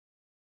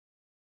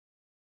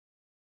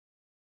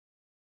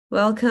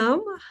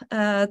Welcome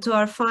to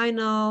our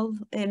final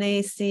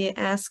NAC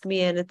Ask Me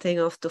Anything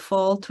of the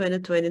Fall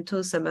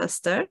 2022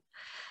 semester.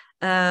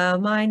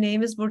 My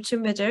name is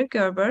Burcin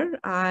Becerik-Gerber.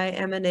 I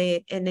am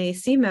an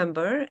NAC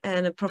member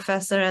and a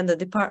professor and the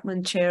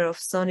department chair of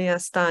Sonia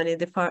Stani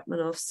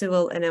Department of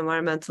Civil and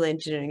Environmental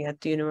Engineering at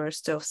the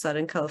University of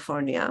Southern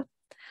California.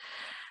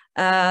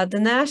 The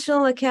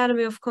National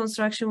Academy of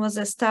Construction was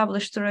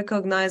established to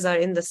recognize our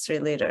industry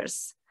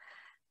leaders.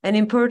 An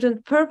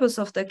important purpose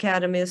of the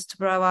Academy is to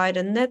provide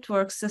a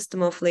network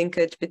system of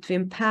linkage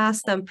between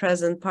past and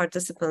present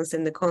participants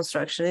in the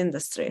construction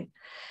industry.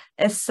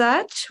 As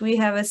such, we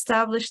have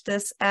established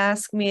this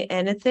Ask Me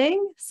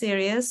Anything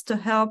series to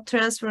help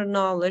transfer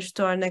knowledge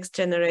to our next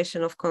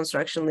generation of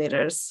construction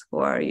leaders. Who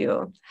are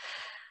you?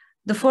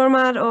 The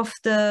format of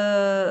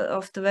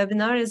the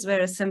webinar is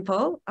very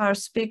simple. Our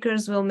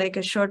speakers will make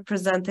a short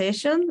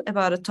presentation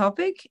about a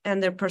topic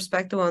and their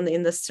perspective on the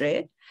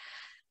industry.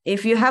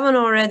 If you haven't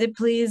already,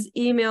 please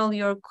email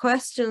your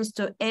questions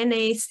to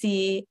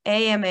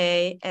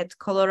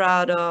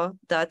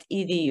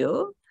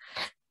nacama@colorado.edu.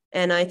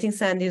 And I think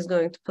Sandy is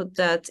going to put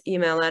that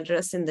email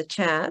address in the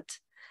chat.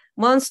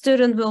 One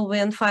student will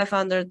win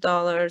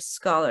 $500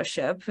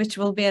 scholarship, which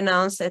will be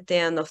announced at the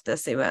end of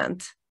this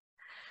event.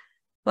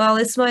 Well,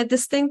 it's my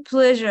distinct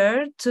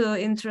pleasure to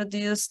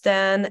introduce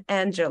Dan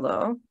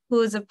Angelo,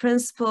 who is a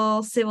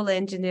principal civil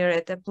engineer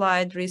at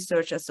Applied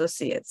Research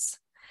Associates.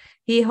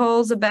 He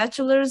holds a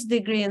bachelor's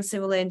degree in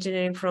civil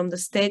engineering from the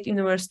State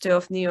University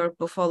of New York,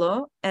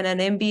 Buffalo, and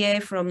an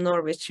MBA from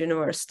Norwich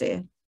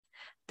University.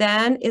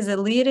 Dan is a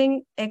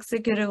leading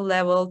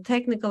executive-level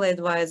technical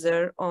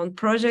advisor on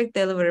project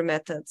delivery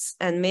methods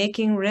and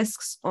managing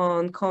risks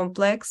on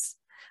complex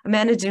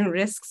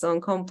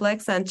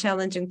and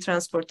challenging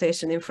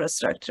transportation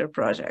infrastructure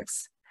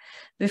projects.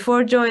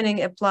 Before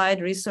joining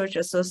Applied Research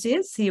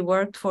Associates, he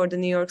worked for the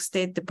New York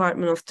State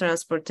Department of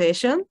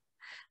Transportation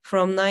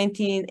from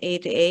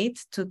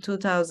 1988 to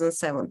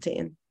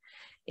 2017.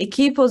 A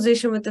key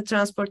position with the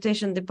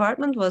Transportation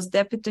Department was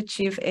Deputy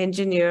Chief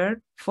Engineer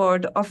for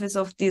the Office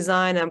of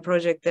Design and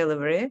Project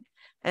Delivery,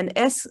 and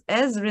as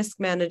Risk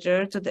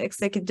Manager to the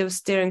Executive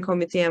Steering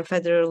Committee and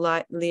Federal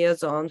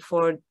Liaison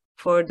for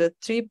the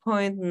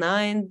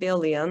 $3.9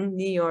 billion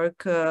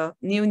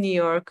New New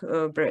York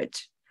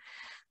Bridge.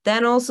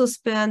 Dan also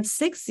spent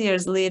 6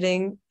 years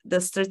leading the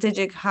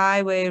Strategic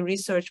Highway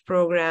Research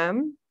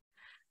Program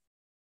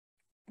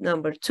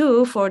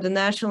 #2 for the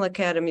National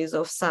Academies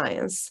of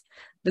Science.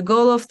 The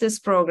goal of this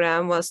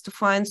program was to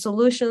find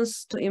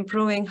solutions to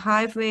improving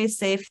highway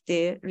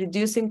safety,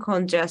 reducing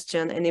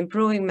congestion, and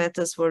improving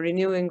methods for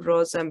renewing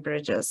roads and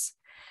bridges.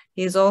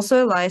 He is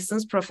also a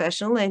licensed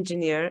professional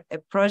engineer, a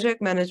project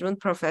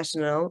management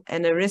professional,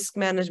 and a risk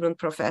management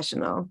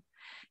professional.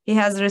 He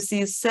has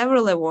received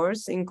several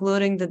awards,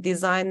 including the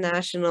Design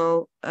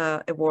National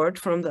Award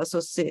from the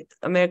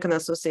American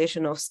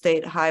Association of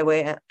State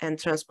Highway and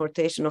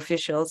Transportation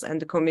Officials and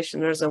the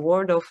Commissioner's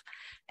Award of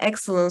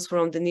Excellence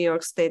from the New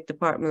York State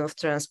Department of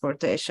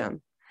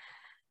Transportation.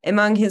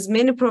 Among his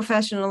many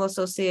professional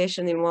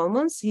association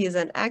involvements, he is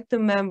an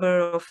active member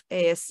of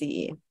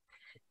ASCE.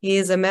 He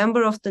is a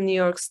member of the New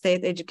York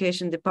State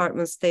Education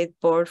Department State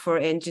Board for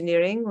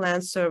Engineering,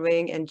 Land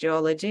Surveying, and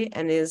Geology,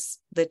 and is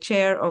the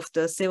chair of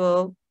the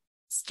Civil,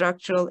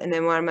 Structural, and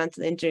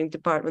Environmental Engineering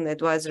Department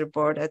Advisory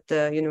Board at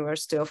the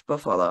University of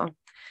Buffalo.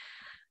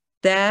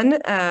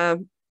 Dan,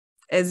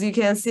 as you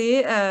can see,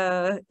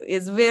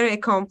 is very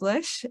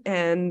accomplished,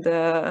 and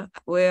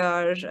we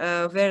are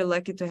very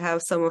lucky to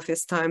have some of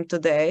his time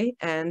today.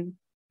 And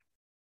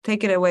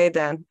take it away,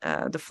 Dan.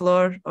 The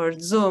floor or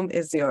Zoom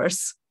is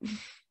yours.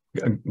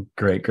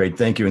 Great.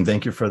 Thank you. And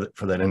thank you for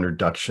that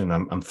introduction.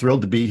 I'm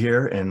thrilled to be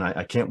here, and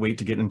I can't wait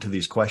to get into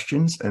these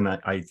questions. And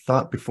I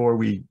thought before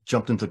we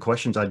jumped into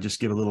questions, I'd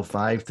just give a little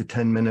 5 to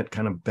 10 minute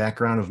kind of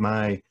background of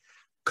my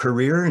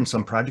career and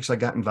some projects I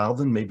got involved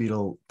in. Maybe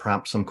it'll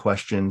prompt some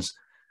questions.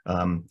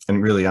 And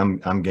really,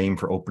 I'm game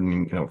for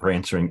opening, for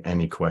answering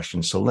any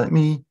questions. So let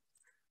me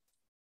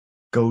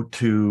go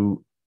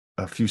to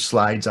a few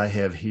slides I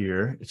have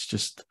here. It's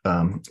just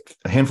a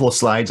handful of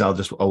slides. I'll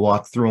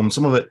walk through them.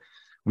 Some of it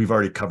we've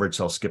already covered,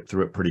 so I'll skip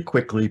through it pretty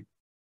quickly.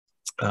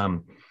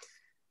 So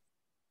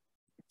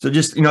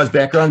just, as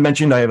background, I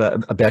mentioned I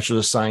have a Bachelor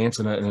of Science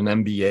and an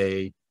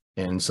MBA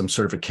and some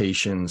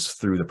certifications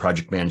through the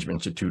Project Management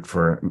Institute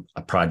for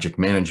project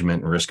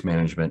management, risk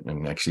management,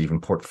 and actually even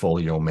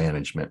portfolio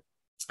management.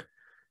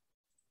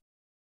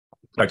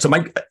 All right, so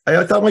I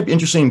thought it might be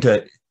interesting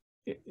to,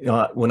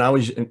 when I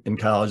was in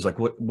college, like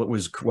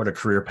what a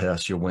career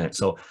path you went.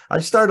 So I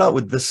started out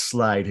with this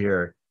slide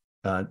here,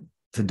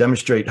 to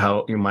demonstrate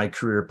how my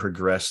career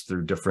progressed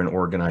through different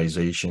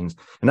organizations.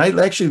 And I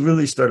actually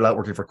really started out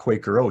working for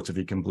Quaker Oats, if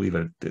you can believe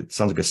it. It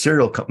sounds like a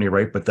cereal company,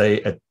 right? But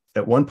they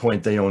at one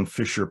point they owned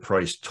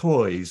Fisher-Price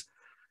Toys.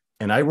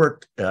 And I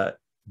worked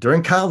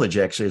during college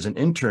actually as an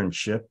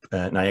internship,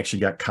 and I actually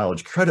got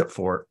college credit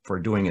for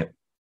doing it.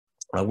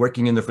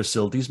 Working in the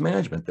facilities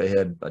management. They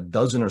had a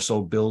dozen or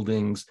so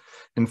buildings,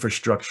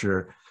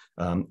 infrastructure,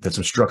 had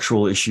some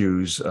structural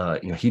issues,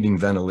 heating,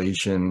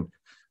 ventilation,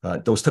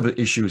 those type of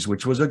issues,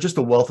 which was just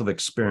a wealth of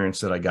experience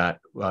that I got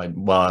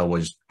while I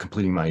was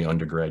completing my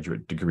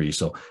undergraduate degree.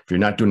 So if you're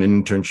not doing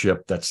an internship,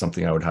 that's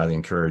something I would highly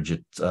encourage.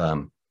 It,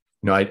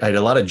 I had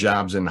a lot of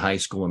jobs in high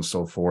school and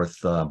so forth,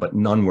 but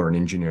none were in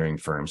engineering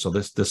firms. So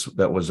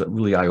that was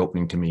really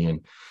eye-opening to me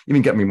and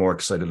even got me more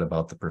excited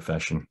about the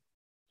profession.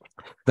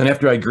 Then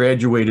after I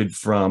graduated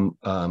from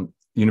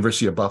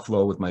University of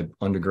Buffalo with my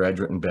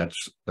undergraduate and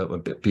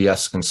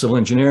BS in civil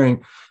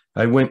engineering,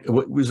 I went,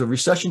 it was a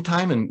recession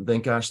time, and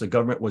thank gosh, the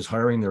government was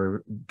hiring. They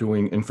were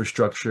doing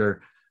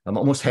infrastructure.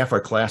 Almost half our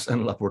class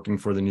ended up working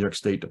for the New York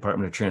State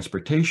Department of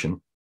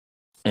Transportation.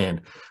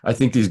 And I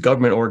think these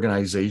government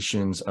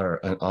organizations are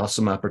an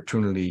awesome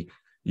opportunity.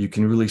 You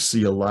can really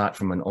see a lot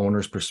from an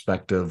owner's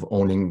perspective,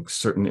 owning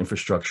certain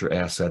infrastructure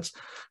assets.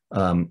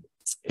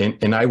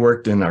 And I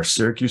worked in our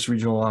Syracuse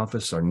regional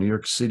office, our New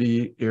York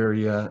City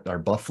area, our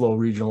Buffalo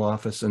regional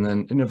office,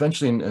 and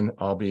eventually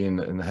I'll be in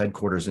the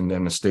headquarters and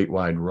then a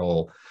statewide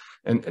role.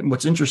 And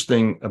what's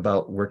interesting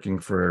about working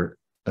for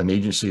an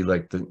agency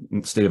like the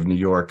state of New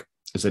York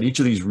is that each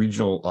of these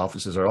regional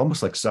offices are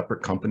almost like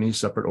separate companies,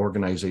 separate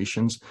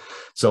organizations.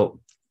 So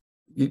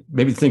you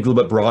maybe think a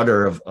little bit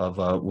broader of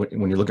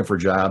when you're looking for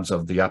jobs,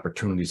 of the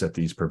opportunities that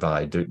these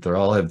provide. They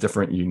all have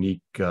different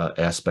unique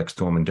aspects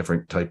to them and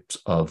different types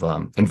of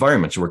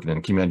environments you're working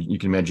in. You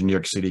can imagine New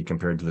York City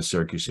compared to the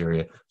Syracuse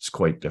area is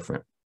quite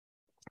different.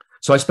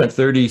 So I spent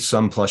 30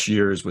 some plus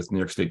years with New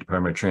York State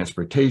Department of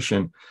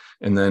Transportation,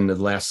 and then the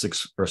last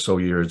 6 or so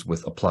years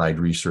with Applied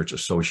Research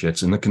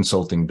Associates in the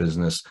consulting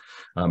business,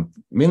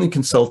 mainly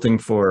consulting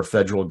for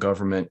federal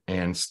government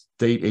and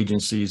state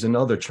agencies and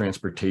other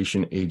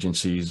transportation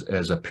agencies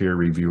as a peer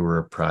reviewer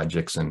of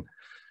projects and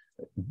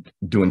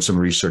doing some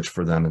research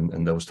for them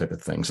and those type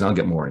of things. And I'll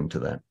get more into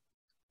that.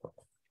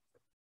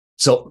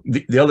 So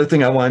the other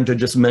thing I wanted to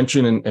just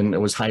mention, and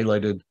it was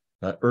highlighted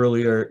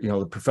earlier,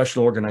 the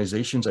professional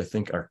organizations I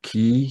think are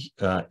key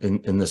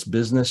in this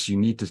business. You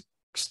need to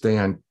stay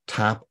on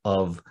top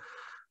of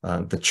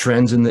the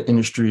trends in the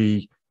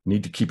industry. You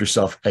need to keep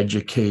yourself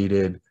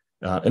educated,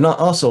 and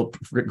also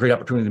great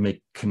opportunity to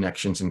make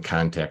connections and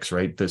contacts,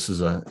 right? This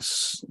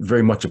is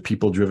very much a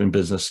people-driven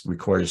business,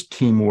 requires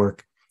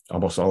teamwork.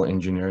 Almost all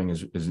engineering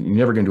is you're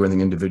never going to do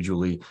anything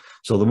individually.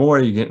 So the more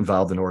you get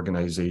involved in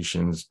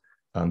organizations,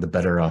 the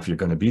better off you're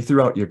going to be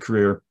throughout your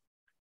career.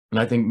 And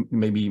I think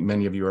maybe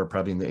many of you are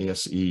probably in the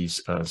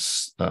ASE's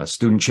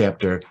student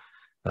chapter.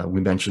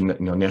 We mentioned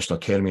that, National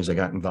Academies, I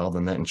got involved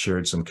in that and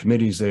chaired some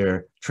committees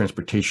there,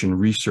 Transportation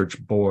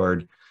Research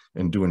Board,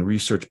 and doing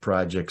research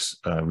projects,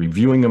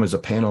 reviewing them as a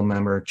panel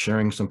member,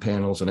 chairing some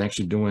panels, and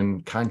actually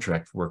doing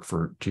contract work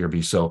for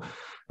TRB. So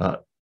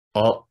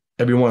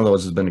every one of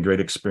those has been a great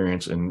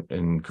experience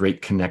and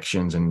great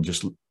connections, and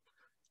just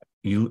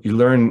you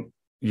learn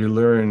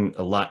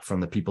a lot from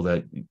the people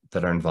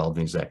that are involved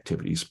in these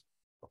activities.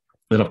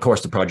 Then, of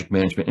course, the Project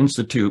Management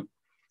Institute.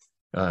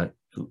 A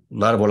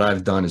lot of what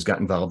I've done is got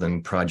involved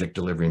in project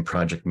delivery and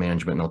project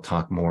management, and I'll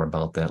talk more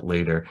about that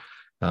later.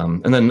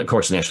 And then, of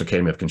course, the National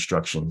Academy of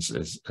Construction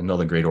is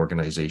another great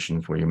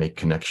organization where you make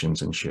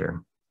connections and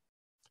share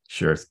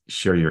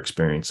your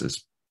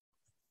experiences.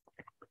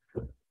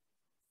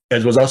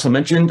 As was also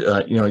mentioned,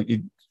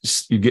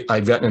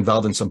 I've gotten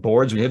involved in some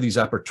boards. We have these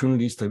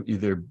opportunities to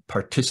either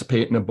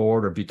participate in a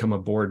board or become a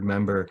board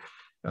member.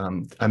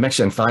 I'm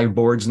actually on 5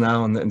 boards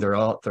now, and they're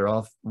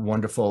all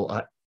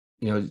wonderful.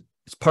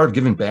 It's part of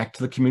giving back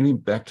to the community,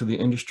 back to the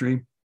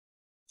industry.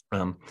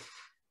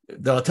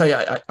 I'll tell you,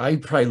 I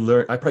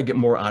probably get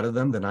more out of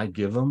them than I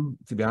give them,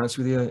 to be honest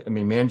with you. I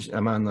mean,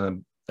 I'm on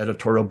the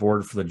editorial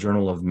board for the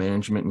Journal of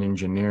Management and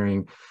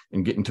Engineering,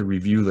 and getting to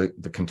review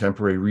the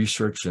contemporary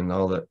research and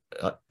all the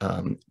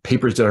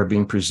papers that are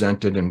being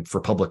presented and for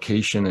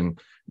publication, and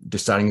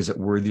deciding is it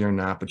worthy or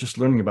not. But just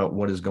learning about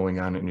what is going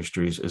on in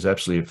industries is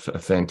absolutely a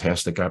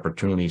fantastic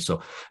opportunity. So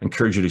I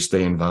encourage you to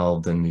stay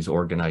involved in these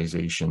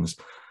organizations.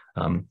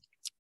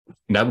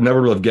 And I would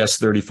never have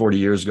guessed 30, 40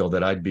 years ago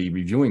that I'd be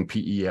reviewing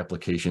PE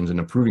applications and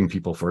approving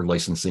people for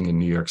licensing in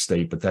New York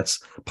State, but that's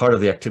part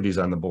of the activities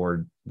on the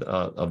board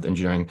of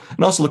engineering,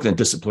 and also looking at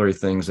disciplinary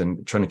things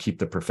and trying to keep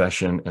the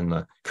profession and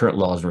the current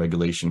laws and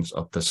regulations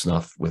up to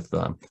snuff with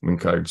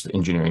regards to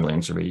engineering,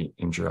 land survey,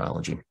 and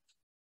geology.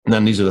 And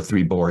then these are the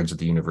 3 boards at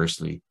the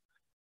university.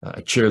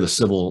 I chair the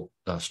Civil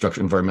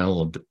Structure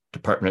Environmental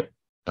Department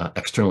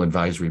External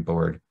Advisory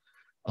Board,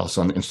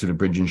 also on the Institute of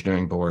Bridge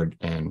Engineering Board,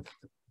 and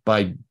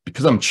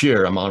because I'm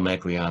chair, I'm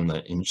automatically on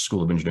the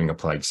School of Engineering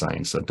Applied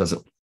Science. So it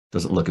doesn't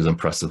look as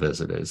impressive as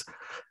it is.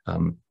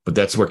 But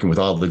that's working with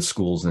all the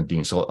schools and the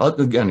dean. So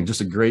again, just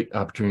a great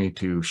opportunity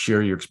to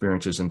share your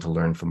experiences and to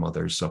learn from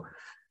others. So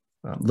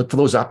look for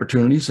those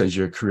opportunities as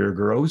your career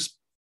grows.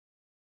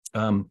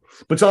 But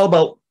it's all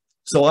about,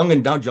 so I'm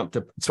going to now jump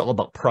to, it's all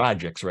about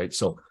projects, right?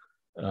 So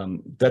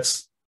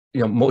that's,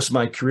 most of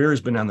my career has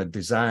been on the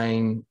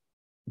design,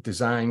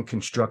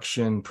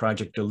 construction,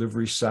 project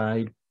delivery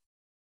side.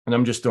 And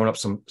I'm just throwing up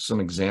some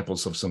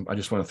examples of I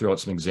just want to throw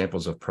out some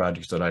examples of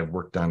projects that I've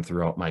worked on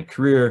throughout my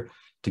career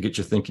to get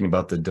you thinking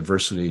about the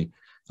diversity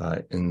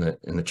in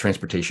the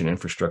transportation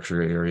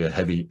infrastructure area,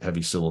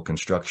 heavy civil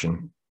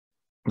construction.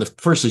 The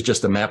first is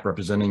just a map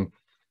representing.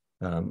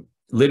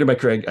 Later in my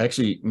career, I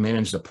actually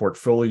managed a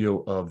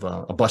portfolio of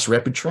a bus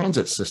rapid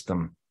transit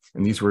system,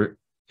 and so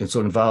it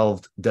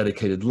involved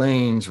dedicated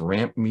lanes,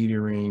 ramp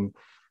metering,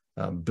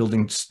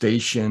 building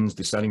stations,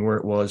 deciding where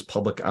it was,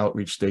 public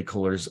outreach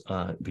stakeholders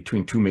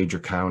between two major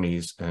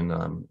counties and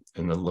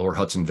in the lower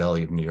Hudson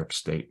Valley of New York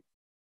State.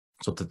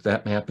 So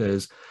that map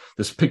is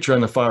this picture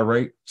on the far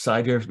right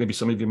side here. Maybe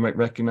some of you might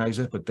recognize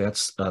it, but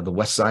that's the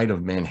west side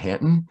of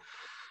Manhattan.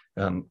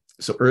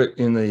 So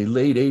in the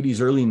late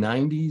 80s, early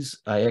 90s,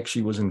 I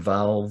actually was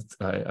involved.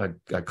 I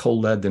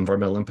co-led the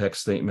environmental impact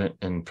statement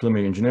and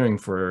preliminary engineering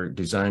for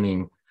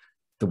designing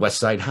the West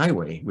Side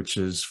Highway, which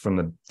is from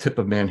the tip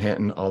of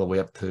Manhattan all the way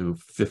up to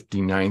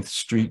 59th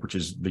Street, which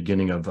is the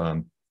beginning of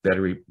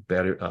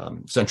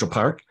Central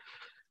Park.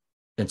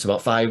 It's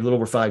about a little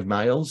over 5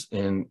 miles.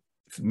 And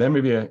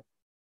maybe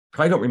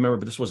probably don't remember,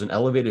 but this was an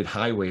elevated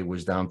highway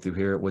was down through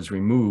here. It was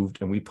removed,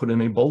 and we put in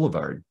a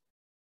boulevard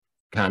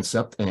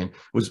concept. And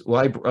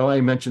why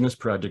I mentioned this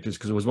project is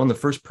because it was one of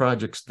the first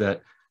projects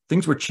that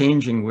things were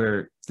changing,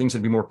 where things had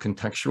to be more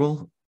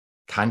contextual,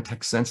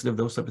 context sensitive,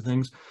 those type of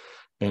things.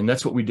 And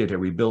that's what we did here.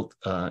 We built,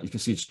 you can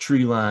see it's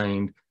tree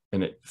lined,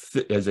 and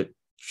as it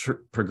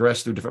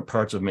progressed through different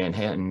parts of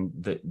Manhattan,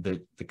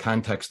 the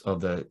context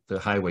of the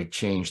highway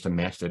changed to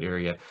match that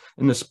area.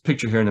 And this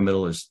picture here in the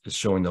middle is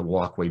showing the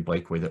walkway,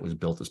 bikeway that was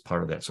built as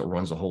part of that. So it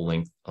runs the whole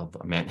length of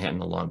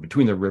Manhattan along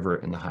between the river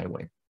and the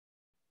highway.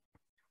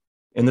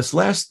 And the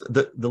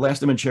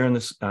last image here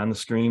on the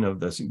screen of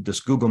this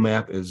Google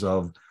map is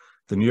of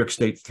the New York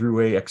State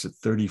Thruway, exit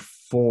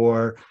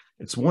 34.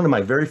 It's one of my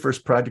very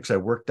first projects I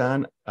worked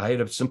on. I had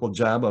a simple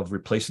job of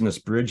replacing this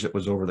bridge that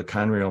was over the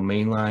Conrail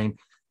main line.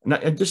 And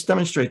I just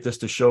demonstrate this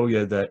to show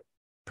you that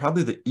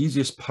probably the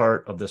easiest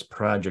part of this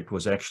project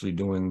was actually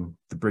doing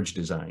the bridge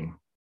design,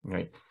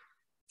 right?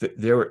 It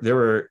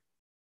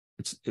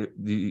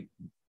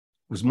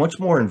was much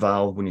more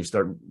involved when you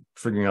start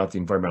figuring out the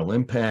environmental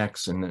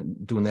impacts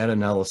and doing that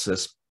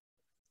analysis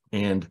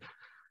and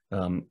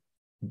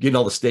getting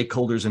all the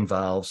stakeholders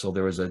involved. So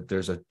there's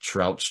a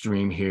trout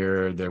stream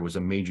here. There was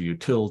a major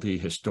utility,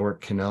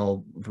 historic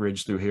canal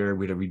bridge through here.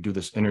 We had to redo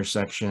this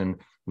intersection.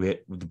 The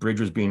bridge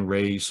was being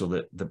raised so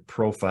that the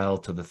profile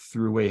to the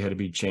throughway had to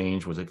be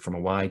changed. Was it from a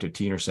Y to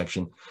T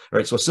intersection? All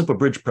right, so a simple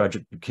bridge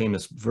project became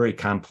this very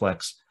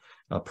complex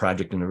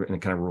project in a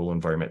kind of rural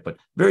environment, but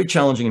very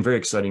challenging and very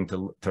exciting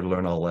to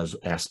learn all those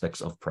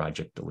aspects of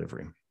project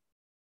delivery.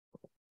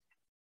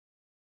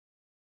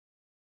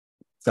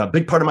 A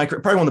big part of my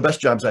career, probably one of the best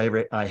jobs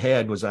I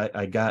had was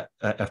I got,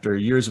 after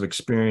years of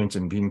experience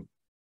and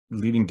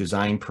leading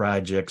design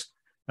projects,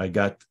 I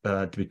got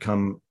to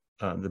become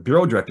the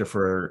bureau director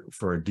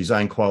for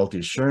Design Quality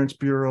Assurance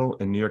Bureau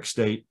in New York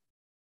State.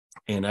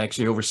 And I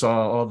actually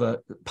oversaw all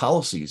the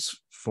policies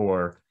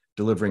for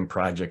delivering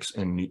projects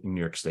in New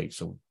York State.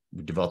 So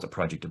we developed a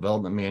project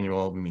development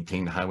manual. We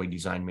maintained the highway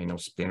design manual,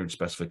 standard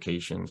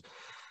specifications.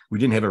 We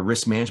didn't have a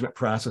risk management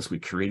process. We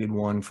created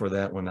one for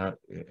that one. I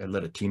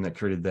led a team that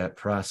created that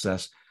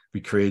process.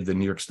 We created the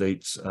New York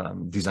State's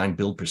design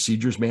build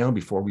procedures manual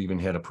before we even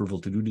had approval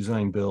to do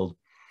design build.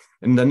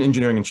 And then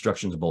engineering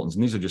instructions bulletins.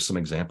 And these are just some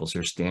examples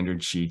here,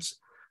 standard sheets.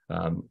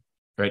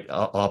 Right,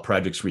 all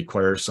projects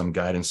require some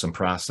guidance, some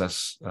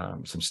process,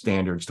 some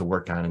standards to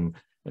work on.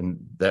 And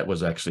that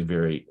was actually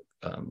very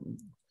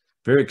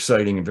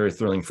exciting and very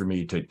thrilling for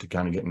me to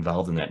kind of get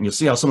involved in that. And you'll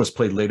see how some of this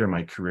played later in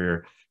my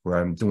career, where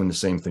I'm doing the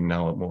same thing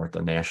now more at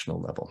the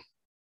national level.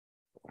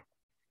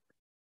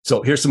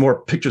 So here's some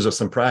more pictures of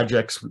some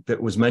projects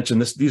that was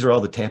mentioned. These are all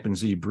the Tappan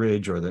Zee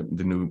Bridge, or the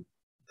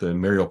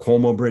Mario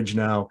Cuomo Bridge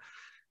now.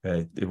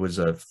 It was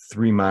a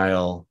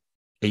 3-mile,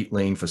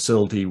 8-lane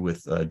facility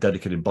with a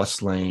dedicated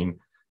bus lane.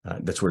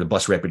 That's where the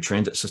bus rapid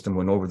transit system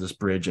went over this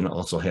bridge, and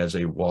also has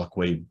a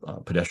walkway,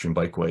 pedestrian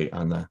bikeway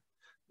on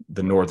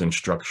the northern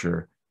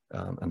structure,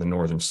 on the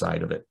northern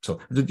side of it.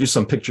 So just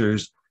some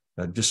pictures,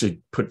 just to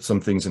put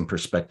some things in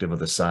perspective of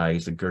the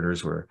size. The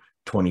girders were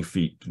 20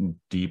 feet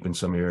deep in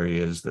some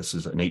areas. This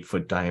is an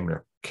 8-foot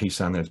diameter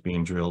caisson that's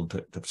being drilled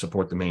to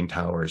support the main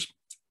towers.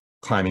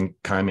 Climbing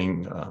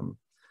towers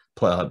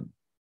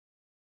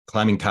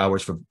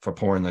for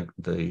pouring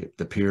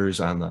the piers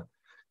on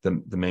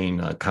the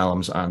main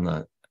columns on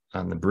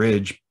the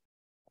bridge,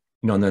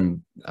 and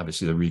then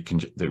obviously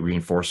the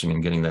reinforcing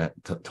and getting that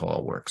to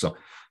all work. So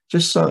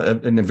just a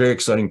very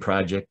exciting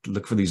project.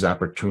 Look for these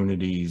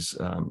opportunities.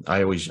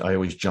 I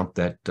always jumped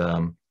at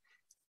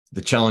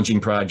the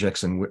challenging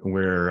projects, and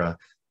where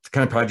the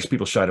kind of projects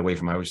people shied away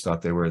from. I always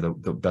thought they were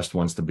the best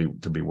ones to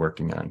be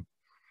working on.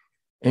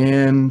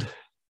 And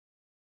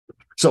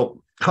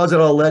so how's it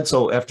all led?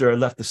 So after I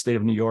left the state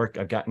of New York,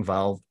 I got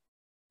involved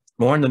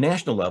more on the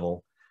national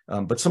level.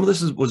 But some of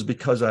this was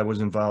because I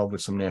was involved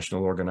with some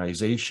national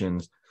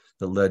organizations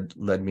that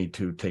led me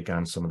to take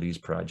on some of these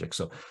projects.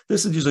 So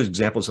this is just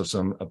examples of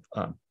some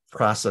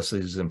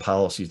processes and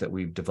policies that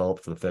we've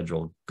developed for the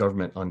federal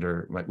government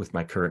with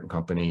my current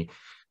company.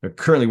 We're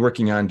currently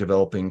working on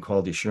developing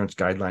quality assurance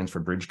guidelines for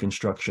bridge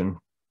construction.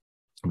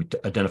 We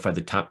identified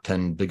the top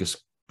 10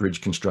 biggest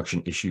bridge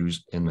construction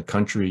issues in the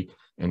country,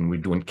 and we're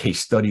doing case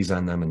studies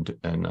on them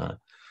and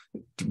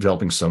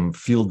developing some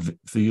field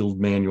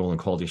manual and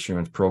quality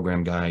assurance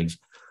program guides.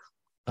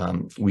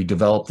 We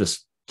developed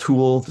this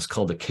tool. This is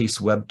called a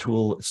case web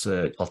tool. It's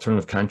an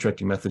alternative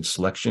contracting method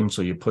selection.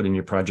 So you put in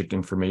your project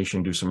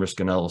information, do some risk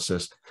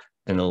analysis,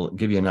 and it'll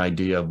give you an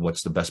idea of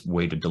what's the best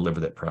way to deliver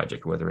that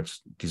project, whether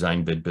it's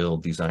design, bid,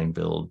 build,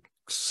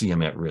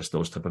 CM at risk,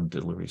 those type of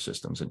delivery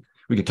systems. And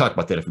we can talk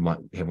about that if you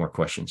want, have more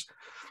questions.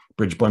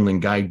 Bridge bundling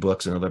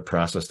guidebooks, another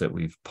process that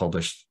we've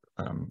published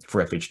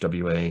for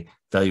FHWA.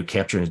 Value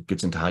capture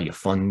gets into how you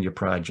fund your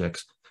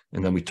projects.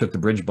 And then we took the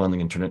bridge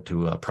bundling and turned it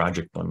to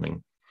project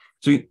bundling.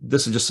 So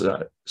this is just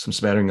some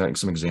smattering, like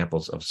some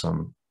examples of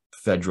some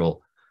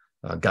federal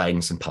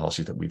guidance and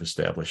policy that we've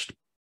established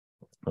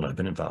that I've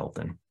been involved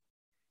in.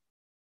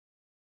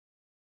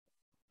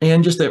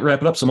 And just to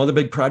wrap it up, some other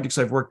big projects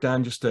I've worked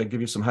on, just to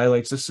give you some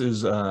highlights. This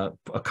is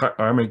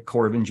Army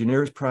Corps of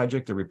Engineers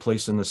project. They're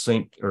replacing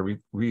the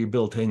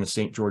rehabilitating the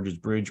St. George's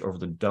Bridge over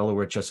the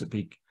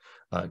Delaware-Chesapeake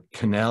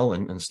Canal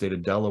in the state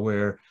of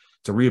Delaware.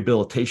 It's a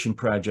rehabilitation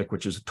project,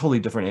 which is a totally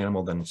different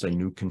animal than, say,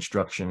 new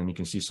construction. And you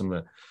can see some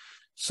of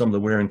the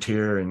wear and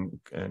tear and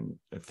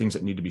things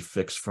that need to be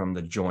fixed, from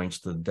the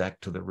joints to the deck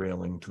to the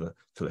railing to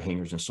the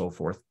hangers and so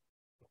forth.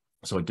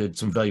 So I did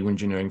some value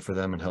engineering for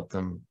them and helped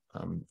them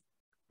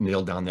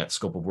nail down that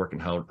scope of work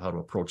and how to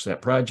approach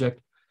that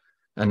project.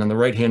 And on the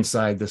right-hand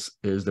side, this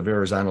is the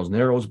Verrazanos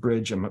Narrows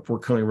Bridge. We're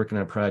currently working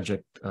on a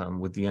project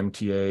with the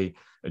MTA,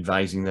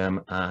 advising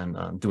them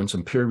on doing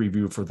some peer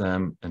review for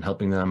them and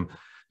helping them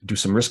do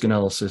some risk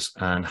analysis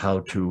on how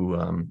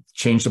to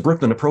change the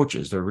Brooklyn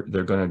approaches. They're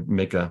going to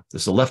make this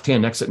is a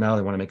left-hand exit now.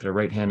 They want to make it a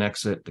right-hand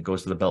exit that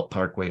goes to the Belt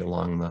Parkway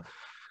along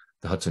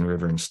the Hudson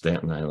River and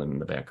Staten Island in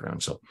the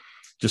background. So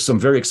just some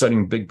very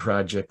exciting big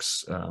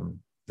projects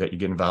that you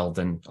get involved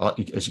in,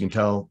 as you can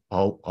tell,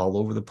 all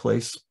over the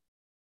place,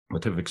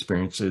 what type of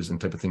experiences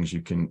and type of things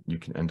you can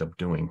end up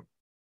doing.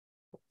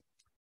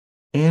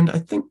 And I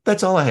think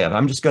that's all I have.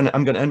 I'm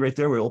gonna end right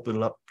there.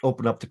 We'll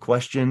open up to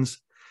questions.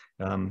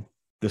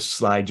 This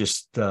slide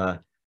just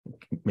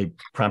may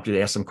prompt you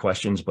to ask some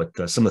questions,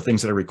 but some of the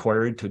things that are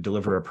required to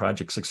deliver a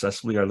project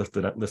successfully are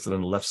listed on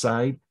the left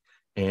side.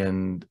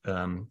 And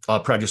all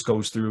projects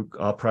go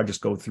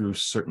through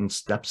certain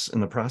steps in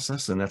the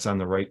process, and that's on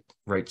the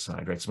right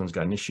side, right? Someone's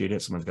got to initiate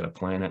it, someone's got to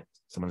plan it,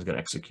 someone's got to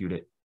execute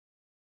it,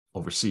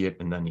 oversee it,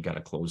 and then you got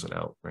to close it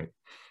out, right?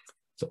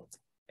 So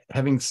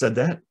having said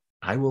that,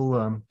 I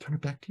will turn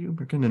it back to you,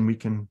 Burcin, and we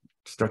can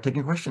start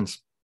taking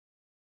questions.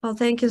 Well,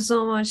 thank you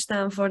so much,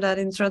 Dan, for that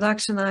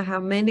introduction. I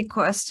have many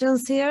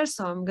questions here,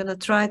 so I'm going to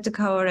try to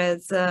cover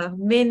as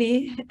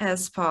many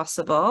as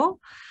possible.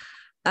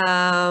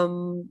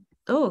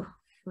 Oh,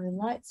 my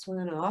lights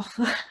went off.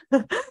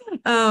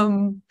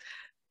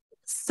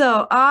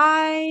 So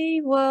I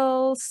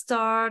will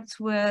start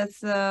with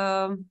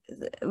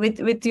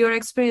your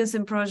experience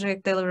in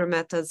project delivery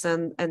methods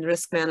and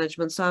risk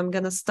management. So I'm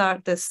going to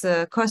start this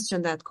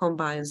question that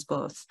combines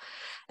both.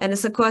 And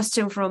it's a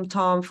question from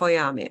Tom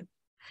Foyami.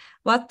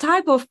 What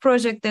type of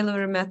project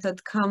delivery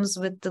method comes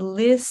with the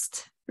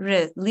least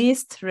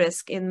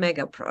risk in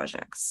mega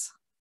projects?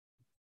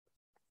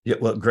 Yeah,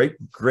 well,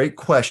 great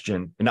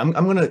question. And I'm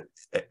going to,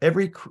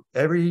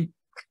 every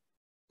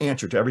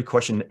answer to every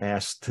question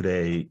asked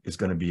today is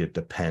going to be, it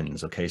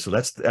depends. Okay. So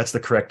that's the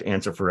correct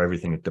answer for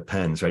everything. It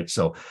depends, right?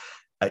 So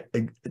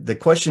the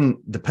question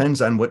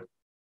depends on what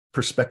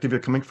perspective you're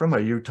coming from.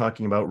 Are you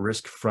talking about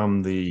risk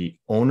from the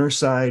owner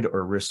side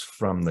or risk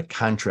from the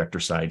contractor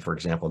side, for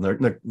example?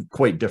 And they're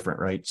quite different,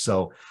 right?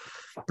 So,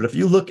 but if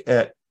you look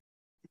at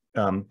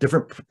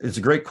it's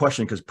a great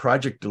question, because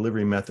project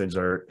delivery methods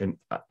are, and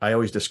I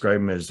always describe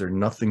them as, they're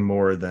nothing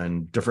more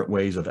than different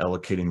ways of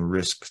allocating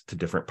risks to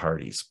different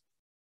parties.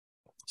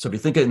 So if you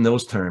think it in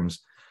those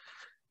terms,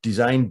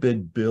 design,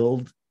 bid,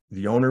 build,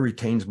 the owner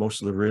retains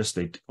most of the risk.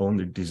 They own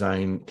the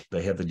design.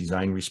 They have the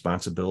design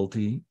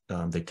responsibility.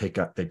 They take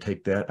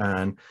that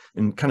on,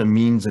 and kind of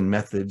means and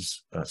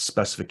methods,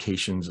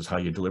 specifications is how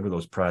you deliver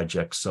those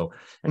projects. So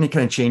any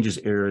kind of changes,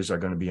 errors are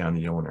going to be on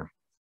the owner.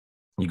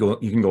 You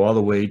can go all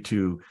the way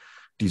to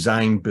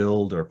design,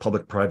 build, or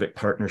public-private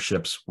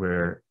partnerships,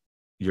 where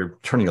you're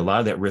turning a lot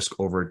of that risk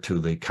over to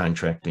the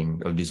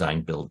contracting or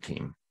design build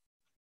team,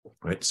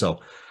 right? So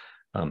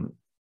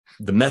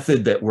the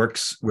method that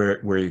works where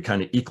you're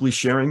kind of equally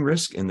sharing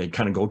risk and they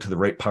kind of go to the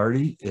right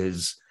party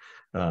is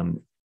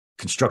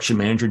construction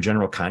manager,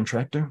 general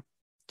contractor.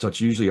 So it's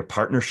usually a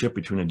partnership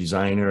between a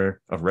designer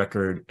of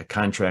record, a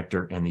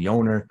contractor, and the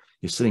owner.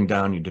 You're sitting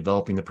down, you're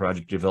developing the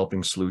project,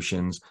 developing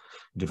solutions,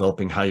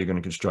 developing how you're going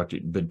to construct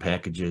it, bid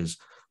packages,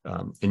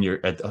 and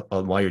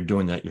while you're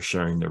doing that, you're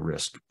sharing the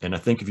risk. And I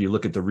think if you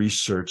look at the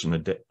research and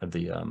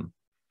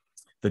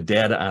the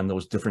data on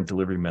those different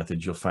delivery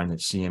methods, you'll find that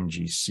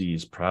CMGC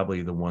is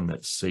probably the one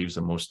that saves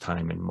the most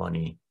time and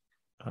money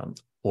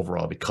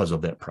overall because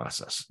of that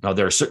process. Now,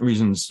 there are certain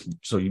reasons.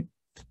 So you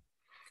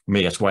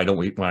may ask, why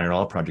aren't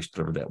all projects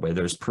delivered that way?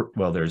 There's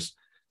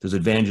there's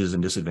advantages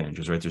and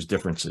disadvantages, right? There's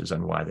differences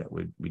on why that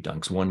would be done.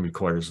 Because one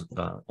requires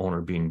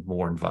owner being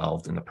more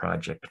involved in the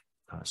project.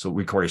 So it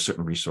requires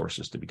certain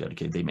resources to be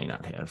dedicated they may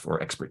not have,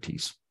 or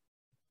expertise.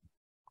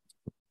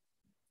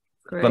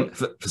 Great.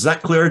 But is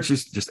that clear?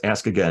 Just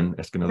ask again,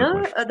 ask another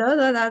question.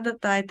 No,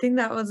 I think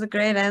that was a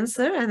great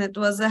answer, and it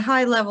was a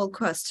high-level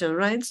question,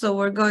 right? So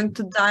we're going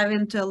to dive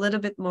into a little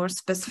bit more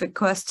specific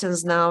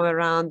questions now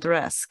around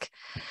risk.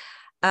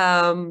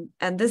 And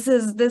this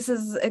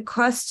is a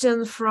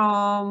question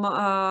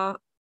from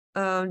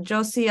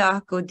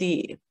Josiah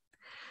Godi,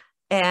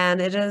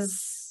 and it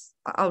is,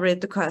 I'll read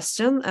the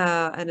question,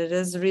 and it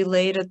is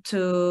related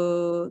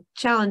to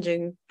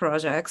challenging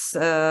projects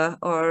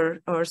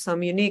or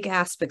some unique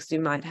aspects you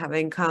might have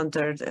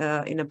encountered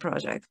in a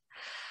project.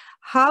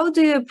 How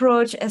do you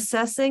approach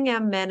assessing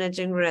and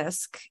managing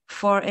risk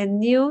for a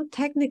new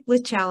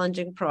technically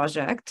challenging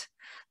project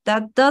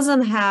that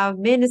doesn't have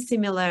many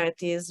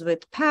similarities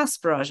with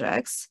past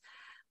projects,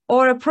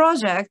 or a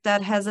project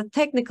that has a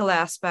technical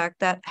aspect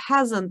that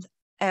hasn't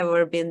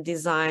ever been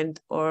designed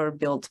or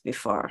built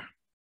before?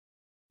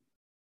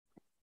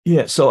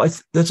 Yeah, so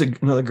that's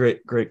another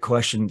great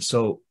question.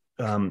 So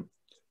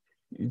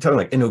you're talking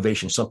like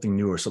innovation, something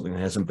new or something that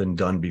hasn't been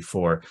done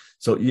before.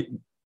 So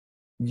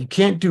you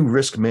can't do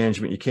risk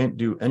management. You can't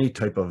do any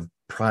type of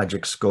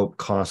project scope,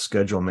 cost,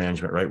 schedule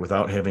management, right,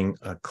 without having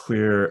a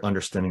clear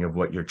understanding of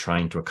what you're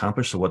trying to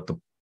accomplish. So what the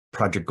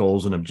project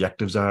goals and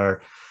objectives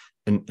are.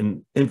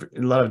 And a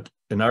lot of,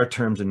 in our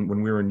terms, and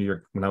when we were in New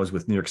York, when I was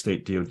with New York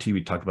State DOT,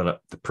 we talked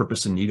about the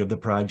purpose and need of the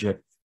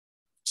project.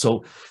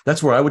 So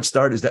that's where I would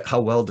start, is that how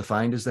well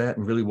defined is that?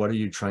 And really, what are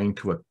you trying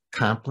to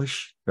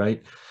accomplish,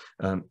 right?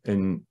 How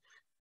do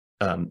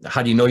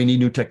you know you need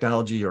new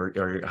technology,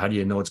 or how do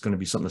you know it's going to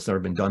be something that's never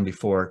been done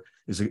before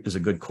is a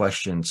good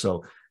question.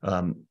 So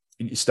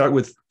you start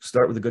with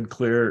a good,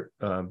 clear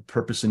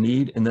purpose and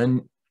need, and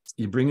then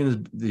you bring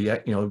in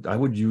I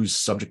would use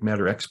subject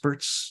matter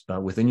experts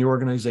within your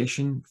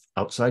organization,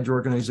 outside your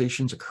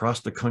organizations, across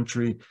the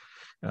country,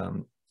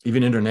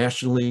 even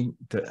internationally,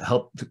 to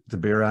help to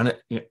bear on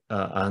it,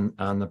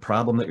 on the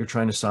problem that you're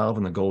trying to solve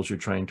and the goals you're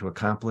trying to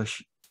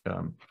accomplish.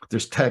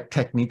 There's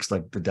techniques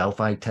like the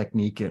Delphi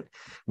technique,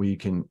 where you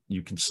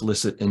can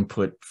solicit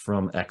input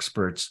from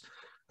experts,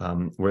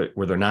 where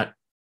they're not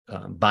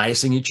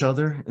biasing each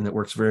other, and it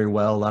works very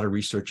well. A lot of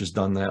research is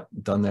done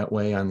that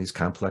way on these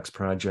complex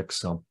projects.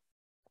 So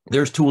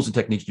there's tools and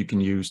techniques you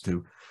can use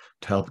to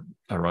help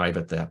arrive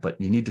at that, but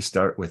you need to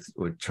start with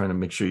trying to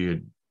make sure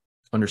you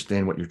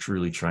understand what you're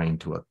truly trying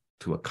to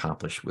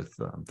accomplish with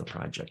the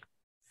project.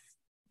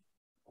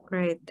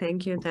 Great,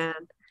 thank you, Dan.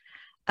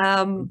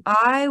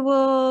 I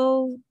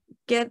will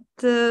get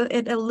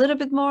it a little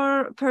bit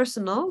more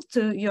personal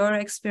to your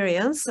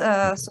experience.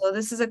 So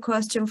this is a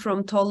question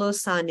from Tolu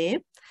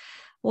Sani.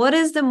 What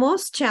is the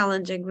most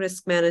challenging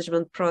risk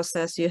management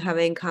process you have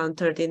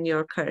encountered in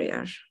your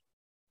career?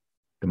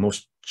 The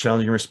most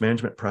challenging risk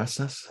management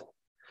process?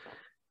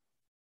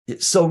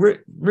 So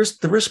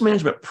the risk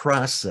management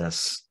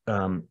process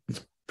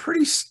is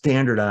pretty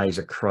standardized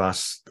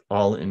across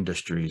all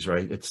industries,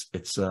 right?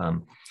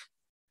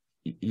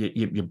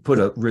 You put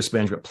a risk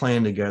management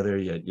plan together,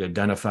 you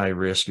identify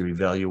risk, you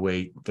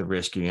evaluate the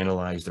risk, you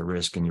analyze the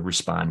risk, and you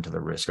respond to the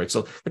risk, right?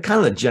 So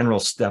the general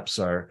steps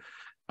are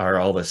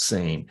all the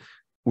same.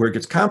 Where it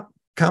gets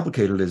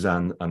complicated is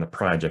on the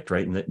project,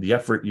 right? And the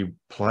effort you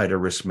apply to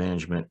risk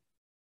management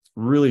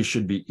really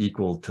should be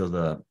equal to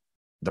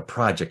the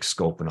project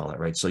scope and all that,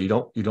 right? So you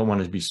don't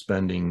want to be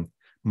spending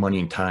money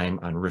and time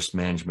on risk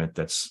management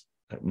that's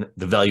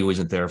the value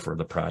isn't there for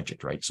the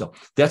project, right? So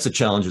that's the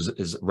challenge,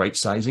 is right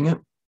sizing it.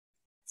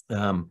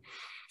 I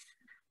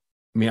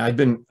mean, I've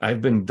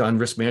been done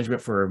risk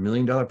management for $1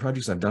 million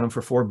projects. I've done them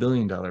for $4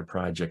 billion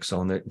projects.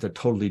 So they're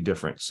totally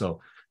different. So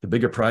the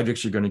bigger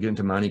projects, you're going to get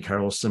into Monte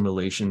Carlo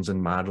simulations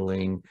and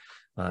modeling.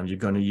 You're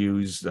going to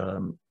use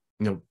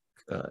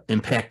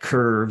impact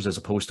curves as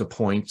opposed to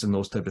points and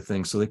those type of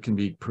things. So they can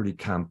be pretty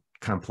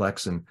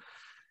complex, and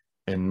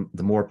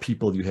the more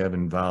people you have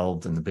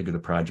involved and the bigger the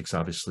projects,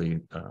 obviously,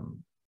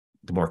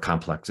 the more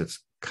complex it's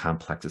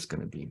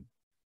going to be.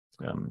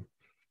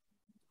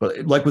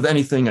 But like with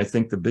anything, I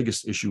think the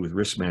biggest issue with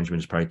risk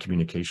management is probably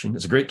communication.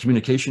 It's a great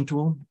communication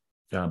tool,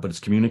 but it's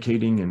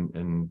communicating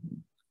and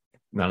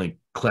not only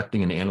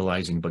collecting and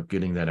analyzing, but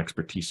getting that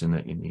expertise in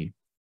that you need.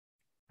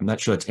 I'm not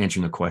sure that's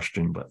answering the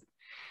question, but.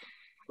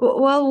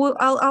 Well,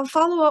 I'll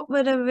follow up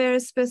with a very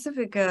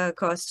specific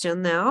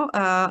question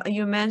now.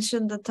 You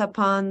mentioned the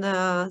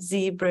Tappan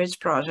Z Bridge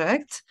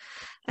project,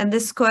 and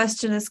this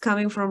question is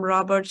coming from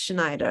Robert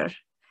Schneider.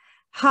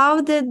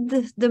 How did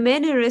the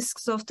many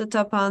risks of the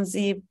Tappan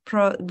Z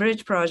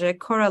Bridge project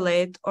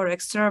correlate or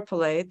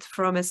extrapolate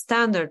from a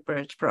standard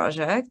bridge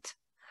project?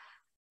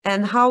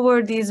 And how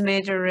were these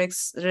major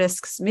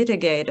risks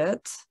mitigated?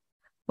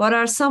 What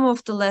are some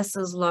of the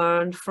lessons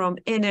learned from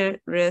any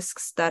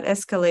risks that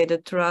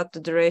escalated throughout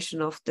the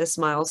duration of this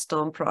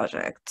milestone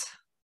project?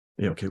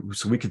 Yeah, okay.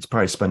 So we could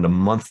probably spend a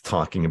month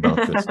talking about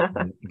this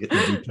and get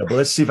into detail, but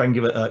let's see if I can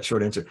give a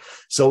short answer.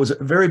 So it was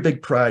a very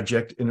big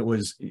project, and it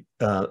was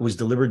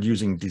delivered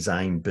using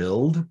design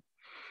build,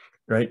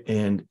 right?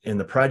 And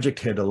the project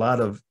had a lot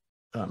of,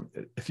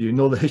 if you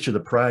know the history of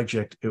the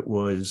project, it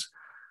was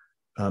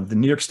the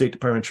New York State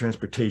Department of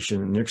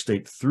Transportation and New York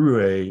State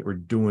Thruway were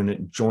doing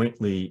it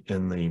jointly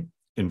in the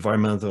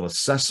environmental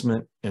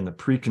assessment and the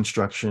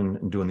pre-construction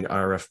and doing the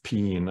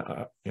RFP and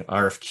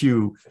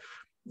RFQ,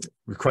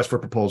 request for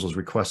proposals,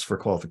 request for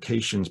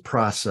qualifications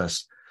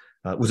process.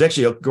 Was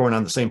actually going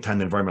on at the same time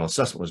the environmental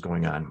assessment was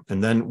going on.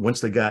 And then once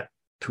they got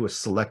to a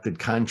selected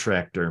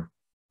contractor,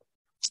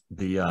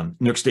 the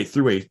New York State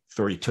Thruway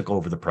Authority took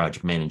over the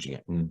project, managing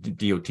it, and the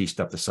DOT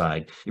stepped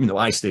aside. Even though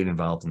I stayed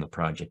involved in the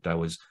project, I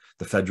was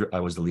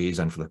the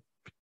liaison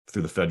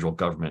through the federal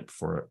government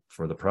for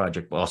the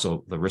project, but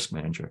also the risk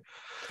manager.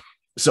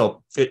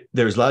 So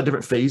there's a lot of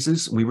different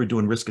phases. We were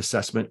doing risk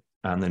assessment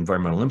on the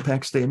environmental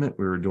impact statement.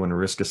 We were doing a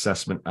risk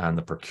assessment on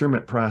the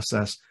procurement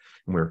process,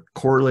 and we're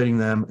correlating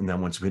them. And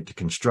then once we hit to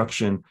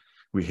construction,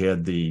 we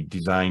had the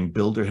design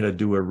builder had to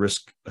do a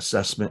risk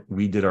assessment.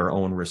 We did our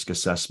own risk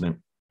assessment.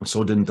 And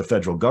so didn't the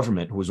federal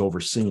government, who was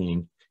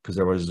overseeing, because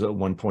there was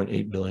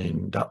 $1.8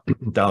 billion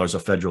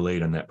of federal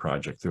aid on that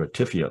project through a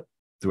TIFIA,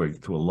 through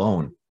a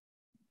loan.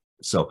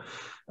 So,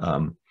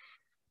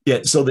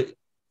 yeah, so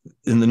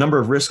in the number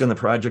of risks on the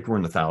project were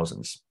in the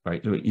thousands,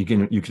 right? You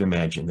can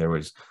imagine there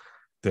was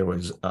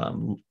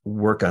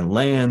work on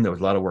land, there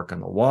was a lot of work on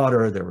the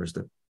water, there was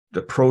the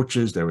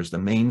approaches, there was the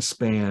main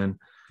span,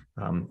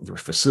 there were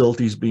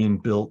facilities being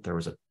built, there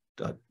was a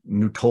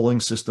new tolling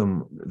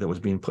system that was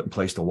being put in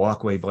place, the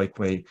walkway,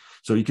 bikeway.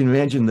 So you can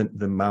imagine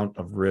the amount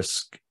of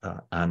risk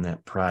on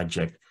that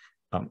project,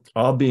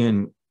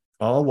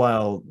 all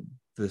while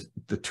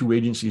the two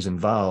agencies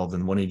involved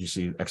and one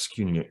agency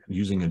executing it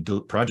using a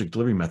project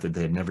delivery method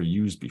they had never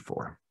used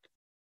before.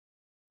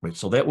 Right.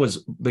 So that was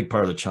a big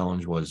part of the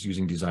challenge, was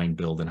using design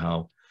build and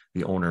how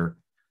the owners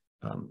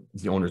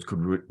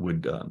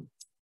would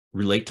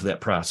relate to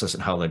that process,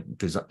 and how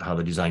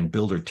the design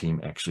builder team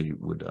actually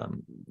would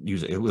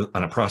use it. It was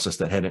on a process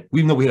that hadn't,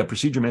 even though we had a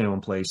procedure manual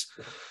in place,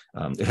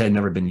 it had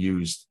never been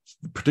used,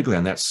 particularly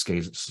on that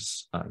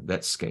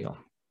scale.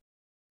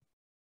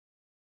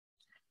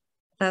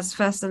 That's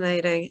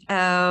fascinating.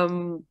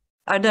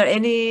 Are there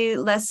any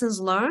lessons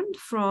learned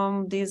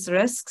from these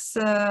risks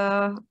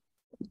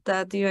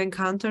that you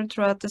encountered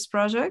throughout this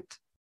project?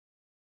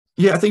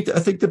 Yeah, I think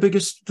the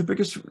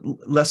biggest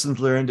lessons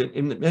learned,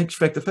 in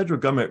fact, the federal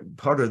government,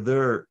 part of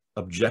their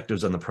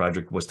objectives on the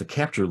project was to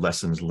capture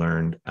lessons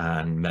learned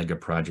on mega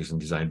projects and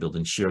design build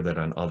and share that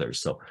on others.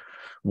 So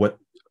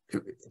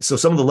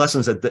some of the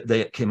lessons that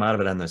they came out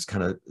of it on this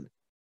kind of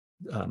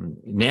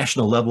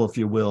national level, if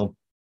you will,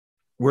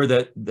 where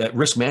that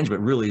risk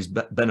management really is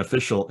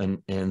beneficial,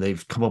 and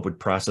they've come up with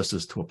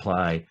processes to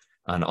apply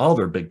on all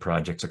their big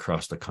projects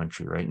across the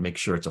country, right? And make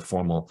sure it's a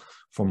formal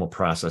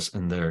process,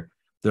 and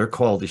their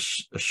quality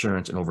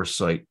assurance and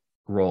oversight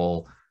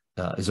role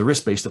is a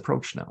risk-based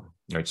approach now,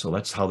 right? So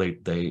that's how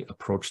they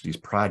approach these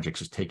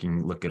projects, is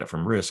taking a look at it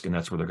from risk, and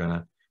that's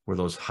where where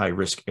those high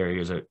risk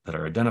areas that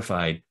are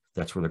identified,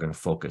 that's where they're going to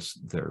focus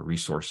their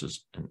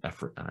resources and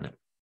effort on it.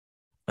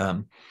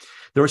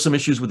 There were some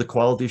issues with the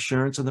quality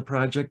assurance on the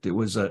project. It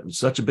was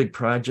such a big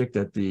project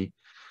that the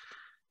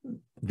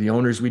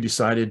owners, we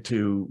decided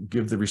to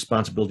give the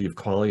responsibility of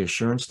quality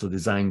assurance to the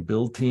design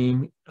build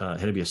team. It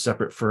had to be a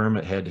separate firm.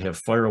 It had to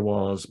have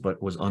firewalls,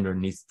 but was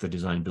underneath the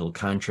design build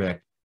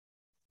contract.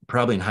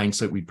 Probably in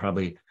hindsight,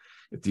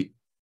 if the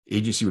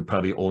agency would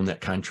probably own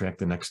that contract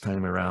the next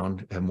time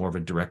around, have more of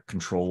a direct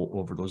control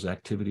over those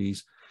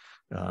activities.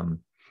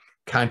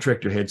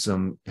 Contractor had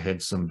some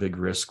big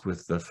risk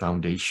with the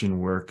foundation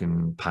work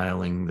and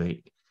piling.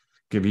 They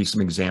give you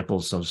some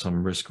examples of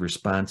some risk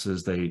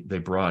responses. They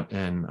brought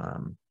in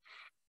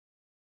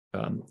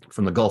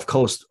from the Gulf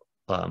Coast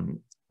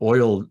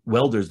oil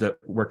welders that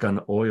work on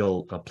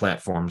oil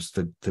platforms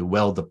to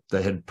weld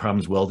they had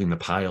problems welding the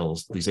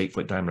piles, these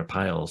 8-foot diameter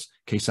piles,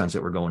 caissons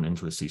that were going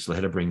into the sea. So they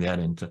had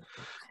to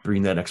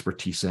bring that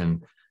expertise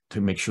in to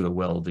make sure the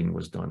welding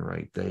was done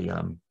right.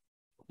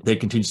 They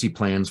contingency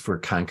plans for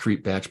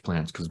concrete batch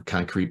plants, because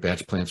concrete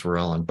batch plants were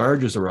all on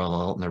barges or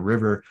all out in the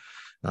river.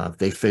 If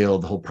they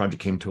failed, the whole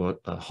project came to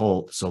a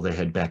halt. So they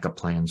had backup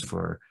plans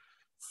for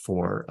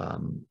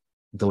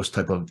those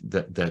type of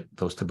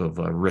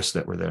risks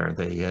that were there.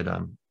 They had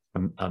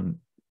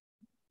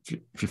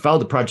if you followed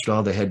the project at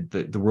all, they had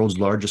the world's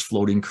largest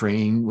floating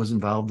crane was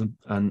involved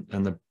on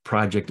the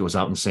project. It was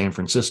out in San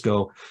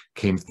Francisco,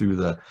 came through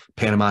the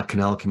Panama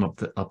Canal, came up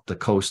the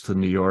coast to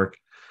New York.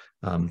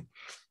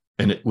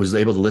 And it was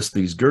able to list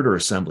these girder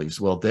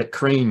assemblies. Well, that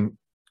crane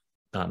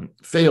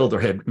failed or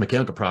had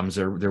mechanical problems.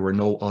 There were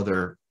no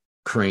other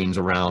cranes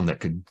around that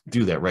could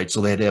do that, right?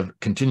 So they had to have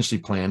contingency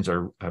plans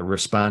or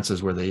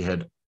responses where they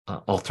had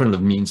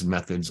alternative means and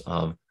methods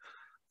of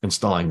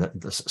installing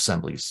the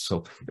assemblies.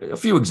 So a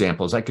few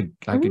examples. I could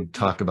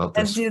talk about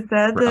this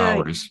for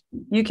hours.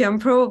 You can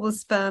probably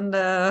spend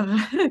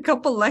a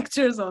couple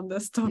lectures on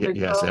this topic.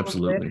 Yes, probably.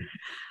 absolutely.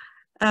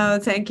 Oh,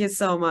 thank you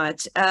so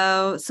much.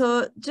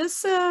 So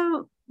just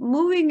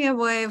moving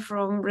away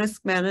from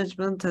risk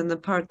management and the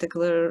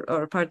particular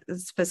or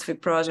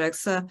specific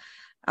projects,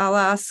 I'll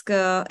ask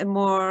a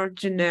more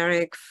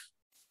generic,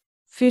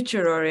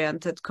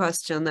 future-oriented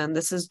question, and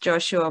this is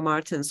Joshua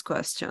Martin's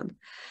question.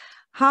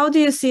 How do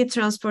you see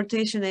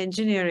transportation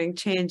engineering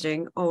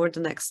changing over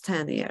the next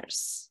 10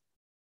 years?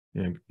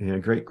 Yeah,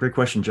 great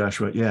question,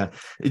 Joshua. Yeah,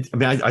 I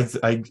mean,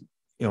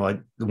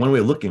 the one way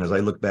of looking is I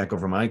look back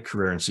over my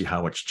career and see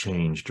how it's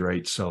changed,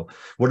 right? So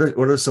what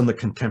are some of the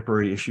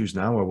contemporary issues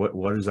now, or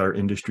what is our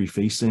industry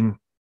facing?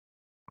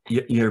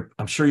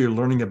 I'm sure you're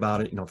learning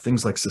about it.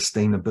 Things like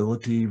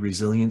sustainability,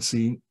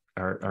 resiliency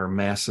are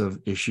massive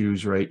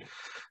issues, right?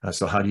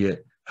 So how do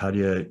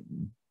you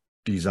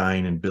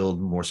design and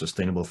build more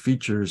sustainable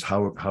features?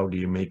 How do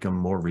you make them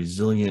more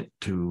resilient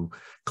to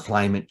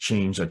climate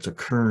change that's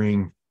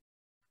occurring?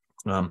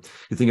 You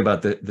think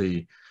about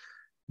the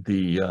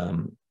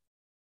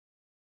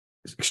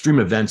extreme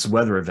events,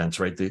 weather events,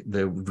 right?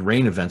 The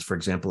rain events, for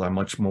example, are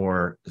much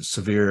more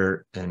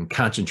severe and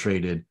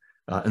concentrated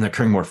and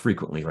occurring more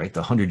frequently, right?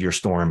 The 100-year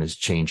storm is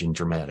changing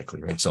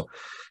dramatically, right? So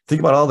think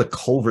about all the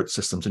culvert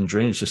systems and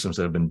drainage systems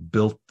that have been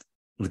built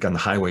like on the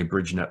highway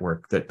bridge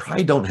network that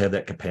probably don't have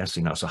that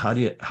capacity now. So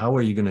how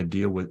are you going to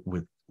deal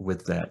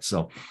with that?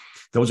 So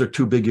those are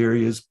two big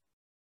areas.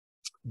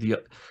 The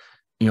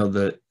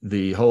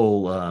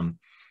whole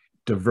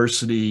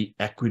diversity,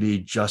 equity,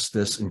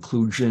 justice,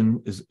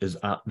 inclusion is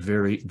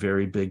very,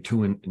 very big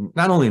too, and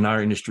not only in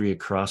our industry,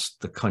 across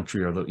the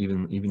country, or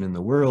even in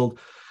the world.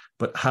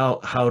 But how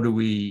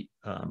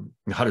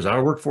does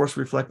our workforce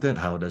reflect that?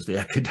 How does the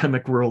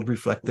academic world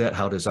reflect that?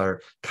 How does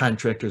our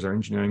contractors, our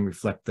engineering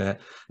reflect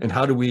that? And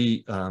how do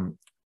we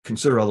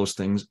consider all those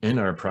things in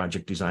our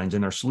project designs,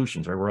 in our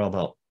solutions, right? We're all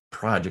about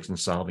projects and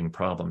solving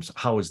problems.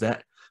 How is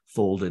that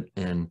folded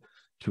in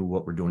to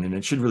what we're doing? And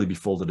it should really be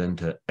folded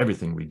into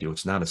everything we do.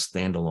 It's not a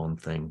standalone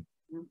thing,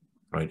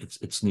 right?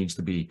 It needs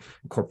to be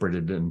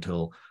incorporated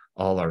into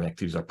all our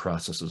activities, our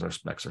processes, our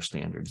specs, our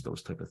standards,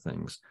 those type of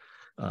things.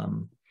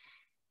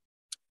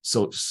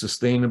 So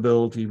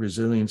sustainability,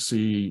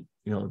 resiliency,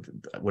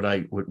 what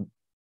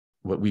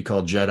we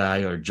call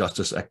JEDI, or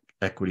justice,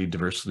 equity,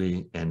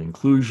 diversity, and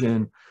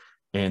inclusion.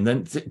 And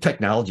then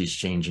technology is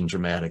changing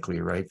dramatically,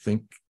 right?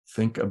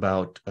 Think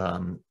about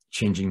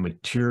changing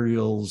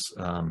materials,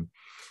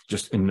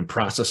 just in the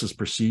processes,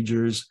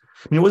 procedures.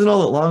 I mean, it wasn't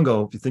all that long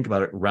ago, if you think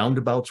about it,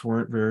 roundabouts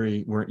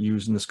weren't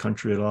used in this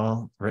country at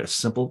all, right?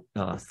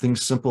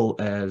 Things simple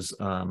as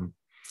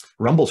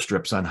rumble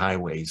strips on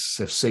highways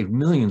have saved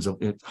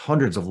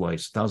hundreds of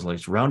lives, thousands of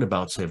lives.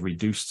 Roundabouts have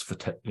reduced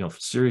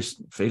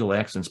serious fatal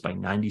accidents by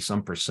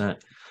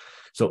 90-some%.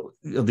 So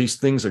these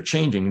things are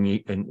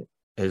changing, and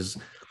as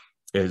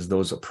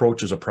those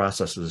approaches or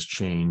processes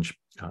change,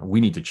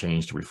 we need to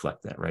change to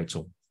reflect that, right?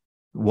 So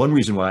one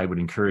reason why I would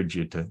encourage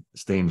you to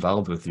stay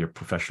involved with your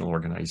professional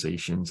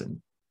organizations,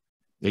 and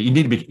you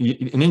need to be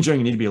in engineering,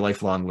 you need to be a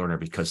lifelong learner,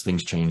 because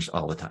things change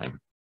all the time.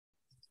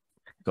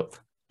 So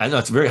I know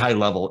it's a very high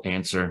level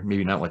answer,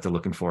 maybe not what they're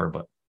looking for,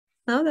 but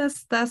no,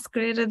 that's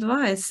great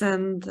advice,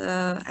 and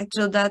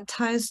actually that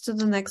ties to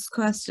the next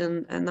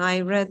question. And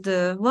I read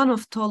one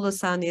of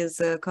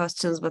Tolusani's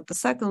questions, but the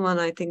second one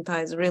I think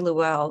ties really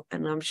well,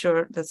 and I'm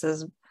sure this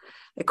is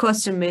a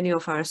question many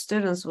of our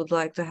students would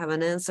like to have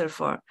an answer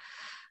for.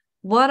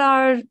 What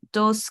are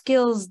those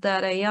skills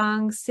that a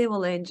young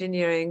civil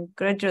engineering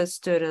graduate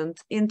student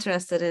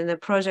interested in a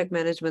project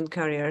management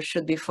career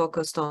should be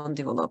focused on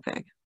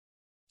developing?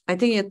 I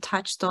think you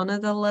touched on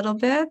it a little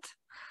bit.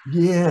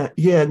 Yeah,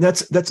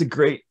 that's a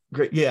great.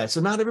 Yeah,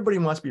 so not everybody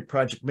wants to be a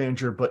project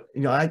manager, but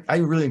I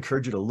really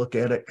encourage you to look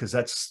at it, because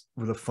that's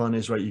where the fun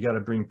is, right? You got to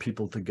bring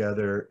people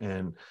together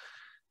and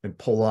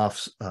pull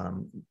off,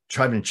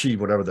 try to achieve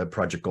whatever the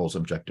project goals,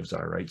 objectives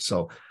are, right?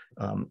 So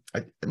I'm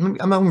going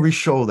to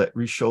re-show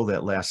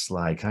that last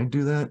slide. Can I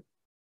do that?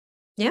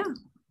 Yeah.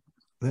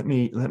 Let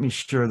me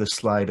share the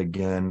slide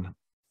again.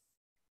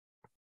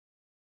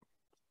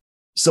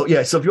 So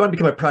yeah, so if you want to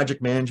become a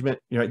project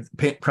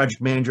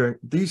manager,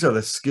 these are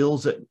the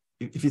skills that,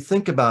 if you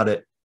think about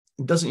it,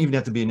 it doesn't even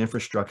have to be an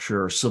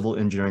infrastructure or civil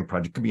engineering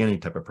project. It could be any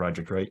type of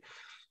project, right?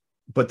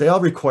 But they all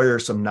require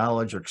some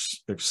knowledge or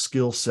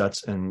skill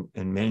sets in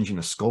managing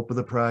the scope of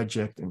the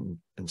project, and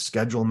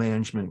schedule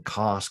management,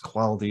 cost,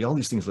 quality, all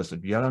these things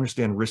listed. You got to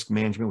understand risk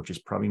management, which is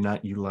probably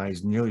not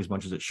utilized nearly as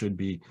much as it should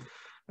be.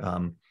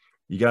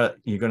 You're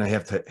going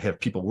to have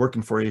people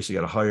working for you, so you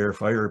got to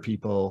fire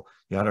people.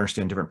 You got to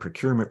understand different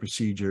procurement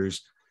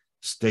procedures.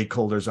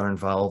 Stakeholders are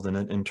involved in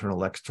it,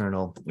 internal,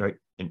 external, right?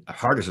 And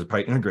hardest is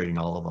probably integrating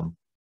all of them.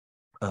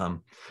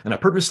 And I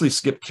purposely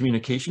skipped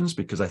communications,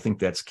 because I think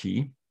that's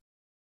key.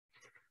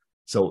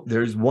 So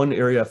there's one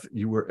area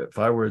if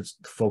I were to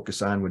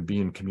focus on, would be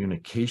in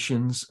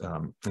communications,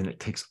 and it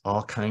takes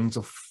all kinds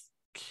of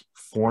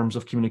forms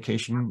of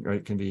communication,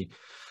 right? Can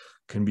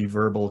be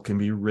verbal, can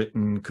be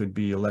written, could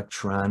be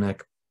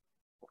electronic.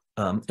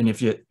 And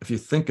if you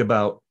think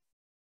about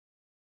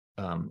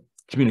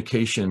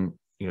communication,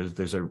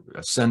 there's a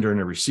sender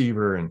and a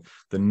receiver, and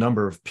the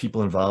number of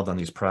people involved on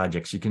these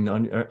projects, you can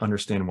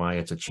understand why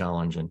it's a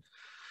challenge. And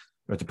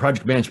the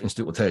Project Management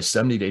Institute will tell you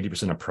 70 to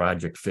 80% of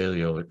project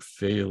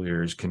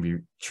failures can be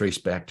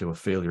traced back to a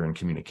failure in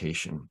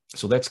communication.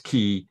 So that's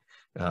key.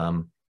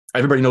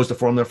 Everybody knows the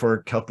formula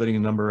for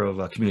calculating the number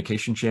of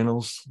communication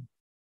channels.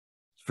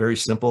 It's very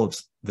simple.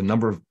 It's the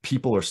number of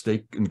people or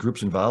stake and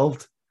groups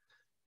involved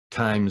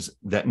times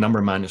that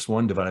number minus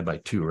 1 divided by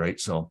 2, right?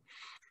 So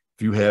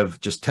if you have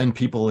just 10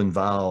 people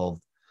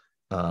involved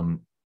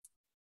on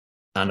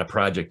a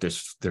project,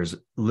 there's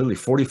literally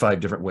 45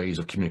 different ways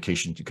of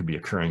communication that could be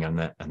occurring on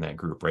that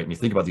group, right? And you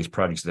think about these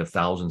projects that have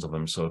thousands of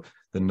them, so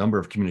the number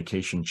of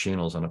communication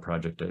channels on a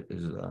project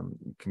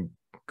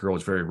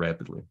grows very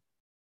rapidly.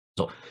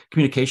 So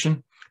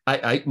communication.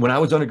 When I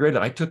was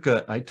undergraduate, I took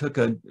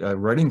a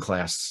writing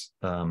class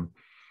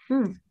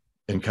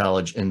in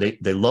college, and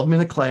they loved me in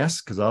the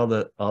class because all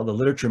the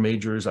literature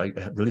majors, I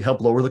really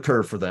helped lower the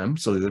curve for them,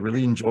 so they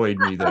really enjoyed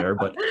me there.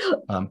 But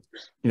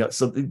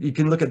so you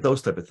can look at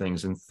those type of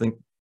things and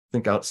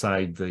think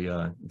outside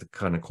the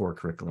kind of core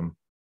curriculum.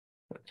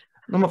 I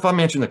don't know if I'm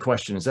answering the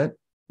question. Is that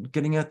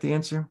getting at the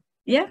answer?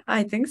 Yeah,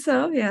 I think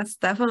so. Yes,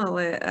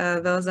 definitely.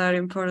 Those are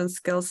important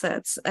skill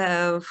sets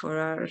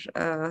for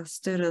our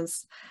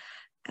students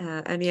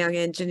and young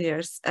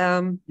engineers.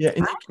 Yeah,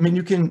 and I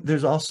mean,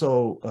 there's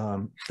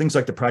also things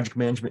like the Project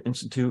Management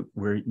Institute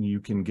where you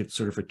can get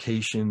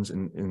certifications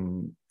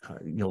and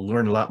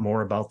learn a lot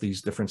more about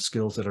these different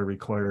skills that are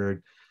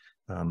required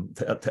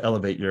to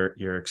elevate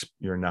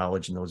your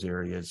knowledge in those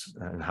areas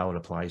and how it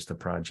applies to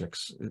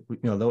projects.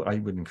 Though I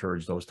would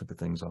encourage those type of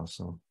things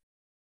also.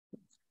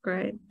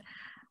 Great.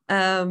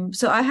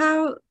 So I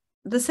have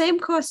the same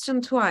question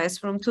twice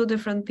from two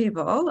different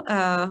people.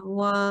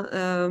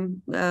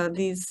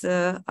 These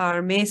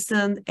are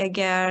Mason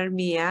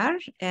Eger-Mier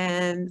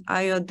and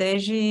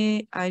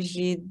Ayodeji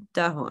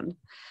Ajidahun.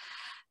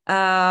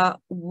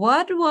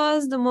 What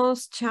was the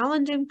most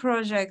challenging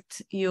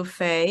project you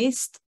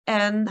faced,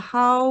 and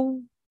how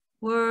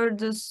were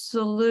the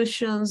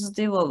solutions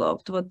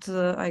developed? What,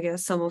 I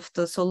guess, some of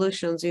the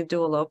solutions you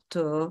developed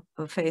to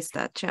face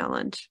that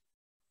challenge?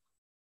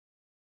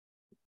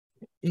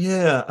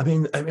 Yeah, I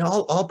mean,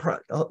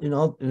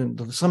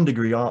 to some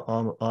degree,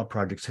 all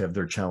projects have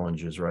their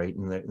challenges, right?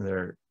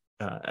 And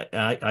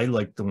I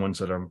like the ones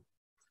that are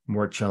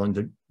more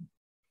challenging.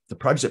 The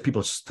projects that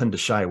people tend to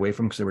shy away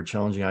from because they were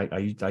challenging,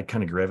 I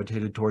kind of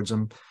gravitated towards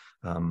them.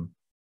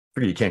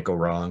 Figure you can't go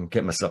wrong,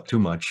 can't mess up too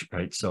much,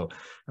 right? So,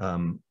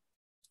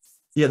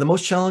 yeah, the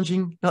most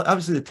challenging,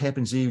 obviously the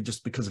Tappan Zee,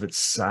 just because of its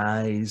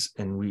size,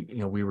 and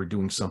we were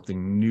doing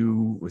something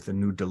new with a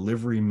new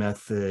delivery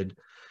method.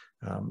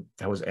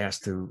 I was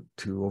asked to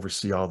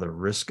oversee all the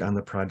risk on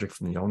the project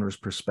from the owner's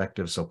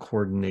perspective. So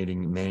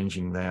coordinating,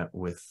 managing that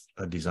with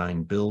a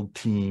design build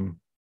team.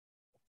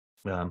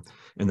 And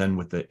then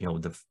with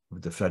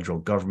the federal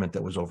government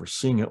that was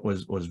overseeing it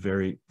was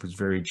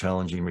very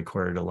challenging,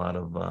 required a lot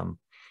of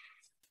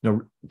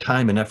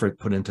time and effort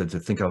put into to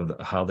think of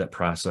how that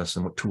process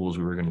and what tools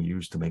we were going to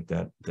use to make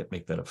that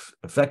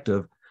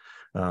effective.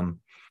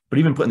 But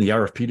even putting the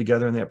RFP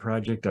together in that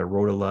project, I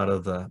wrote a lot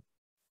of the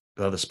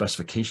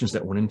specifications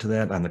that went into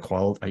that on the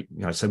quality.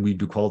 I said we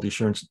do quality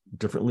assurance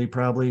differently.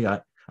 Probably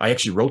I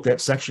actually wrote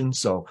that section.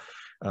 So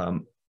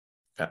on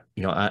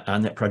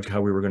that project,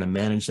 how we were going to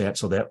manage that.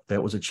 So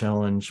that was a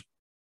challenge.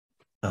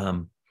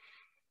 And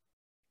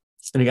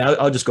again,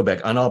 I'll just go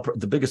back on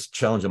the biggest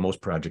challenge of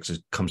most projects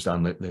comes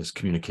down to this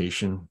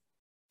communication,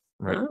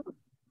 right? Oh.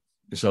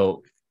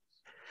 So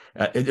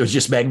it was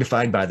just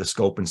magnified by the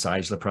scope and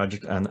size of the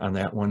project on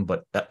that one.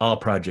 But all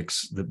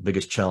projects, the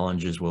biggest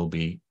challenges will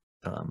be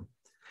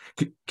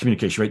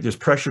communication, right? There's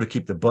pressure to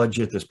keep the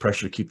budget, there's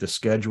pressure to keep the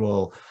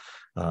schedule,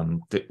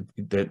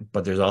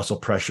 but there's also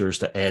pressures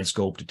to add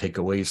scope, to take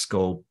away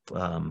scope.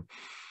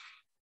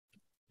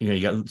 You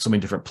got so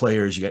many different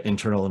players, you got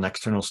internal and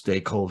external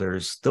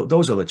stakeholders.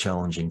 Those are the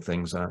challenging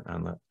things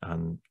on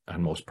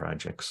most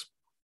projects.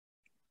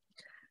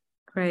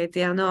 Great.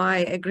 Yeah, no, I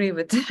agree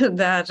with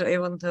that.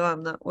 Even though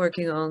I'm not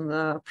working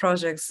on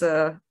projects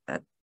at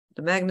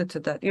the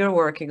magnitude that you're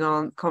working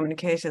on,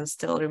 communication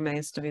still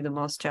remains to be the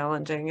most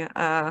challenging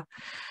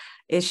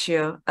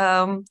issue.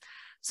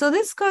 So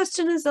this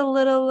question is a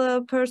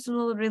little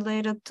personal,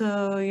 related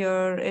to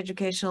your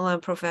educational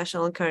and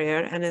professional career,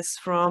 and it's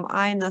from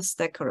Aina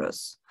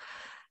Stekarus.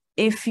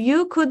 If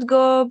you could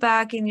go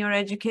back in your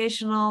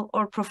educational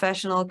or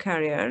professional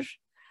career,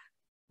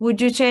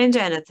 would you change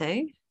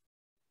anything?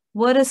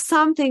 What is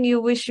something you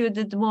wish you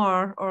did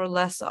more or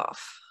less of?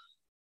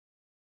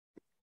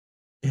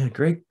 Yeah,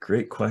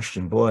 great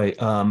question, boy.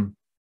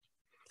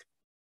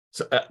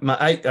 So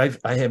I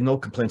have no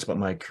complaints about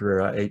my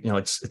career.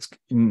 It's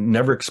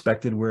never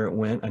expected where it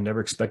went. I never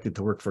expected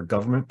to work for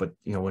government, but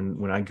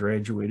when I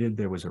graduated,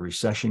 there was a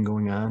recession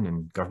going on,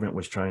 and government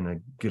was trying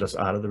to get us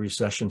out of the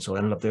recession. So I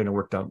ended up there, and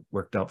it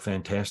worked out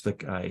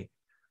fantastic. Any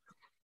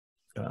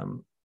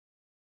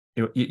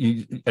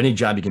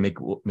job you can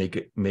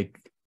make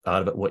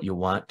out of it what you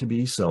want to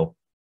be. So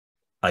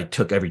I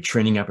took every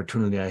training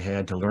opportunity I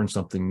had to learn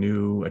something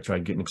new. I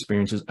tried getting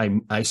experiences.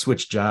 I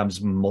switched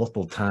jobs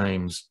multiple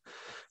times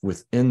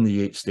within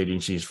the 8 state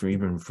agencies,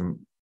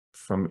 from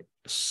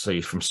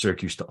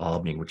Syracuse to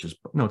Albany, which is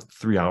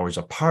 3 hours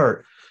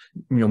apart.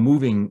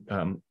 Moving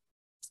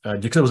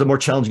because it was a more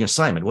challenging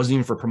assignment. It wasn't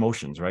even for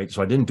promotions, right?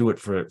 So I didn't do it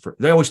for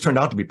they always turned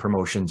out to be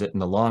promotions in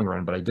the long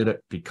run, but I did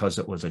it because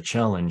it was a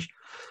challenge.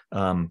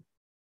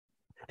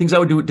 Things I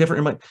would do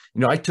different.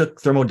 I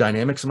took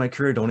thermodynamics in my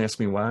career. Don't ask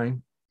me why.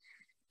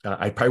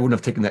 I probably wouldn't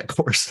have taken that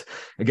course.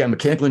 Again,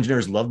 mechanical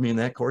engineers loved me in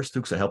that course too,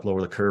 because I helped lower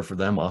the curve for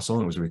them also.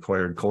 And it was a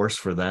required course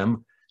for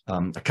them.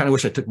 I kind of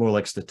wish I took more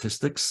like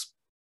statistics.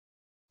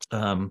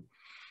 So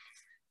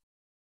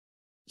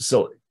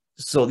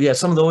yeah,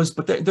 some of those,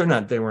 but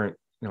they weren't,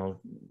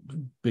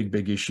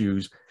 big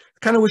issues.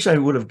 Kind of wish I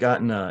would have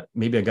gotten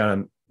maybe I got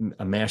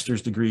a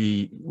master's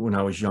degree when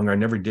I was younger. I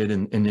never did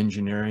in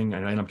engineering. I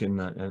ended up getting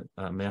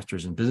a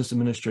master's in business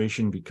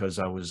administration because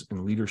I was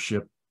in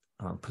leadership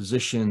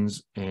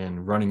positions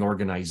and running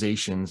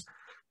organizations,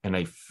 and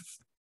I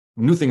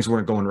knew things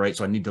weren't going right.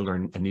 So I need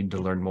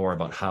to learn more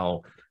about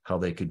how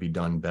they could be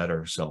done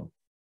better. So,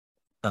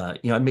 I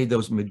made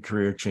those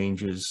mid-career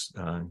changes,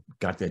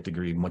 got that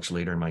degree much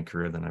later in my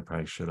career than I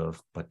probably should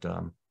have, but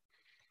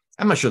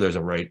I'm not sure there's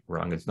a right,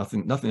 wrong. It's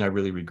nothing I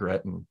really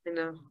regret.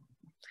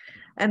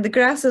 And the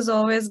grass is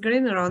always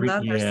greener on the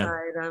other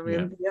side. I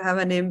mean, you have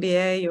an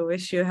MBA, you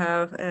wish you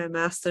have a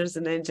master's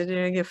in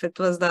engineering. If it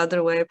was the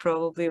other way,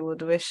 probably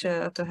would wish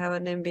to have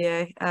an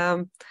MBA.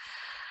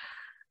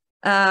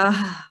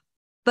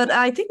 But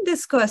I think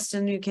this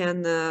question you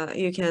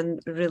can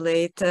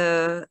relate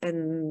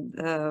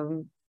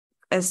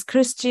as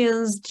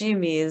Christians,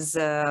 Jimmy's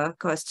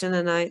question,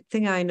 and I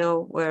think I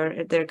know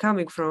where they're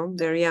coming from.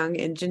 They're young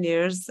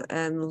engineers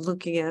and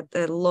looking at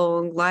a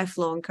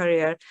lifelong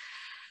career.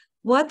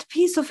 What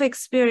piece of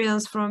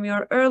experience from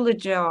your early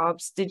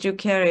jobs did you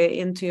carry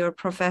into your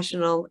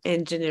professional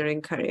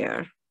engineering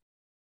career?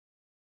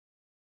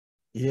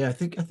 Yeah, I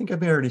think I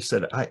may already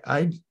said it.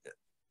 I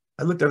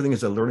looked at everything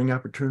as a learning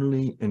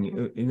opportunity,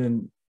 and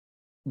then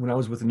when I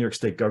was with the New York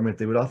State government,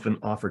 they would often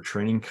offer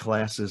training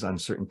classes on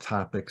certain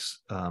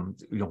topics.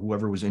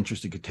 Whoever was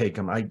interested could take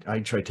them.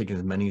 I tried taking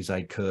as many as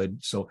I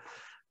could. So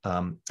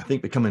I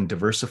think becoming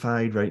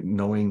diversified, right?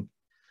 Knowing.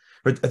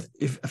 But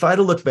if I had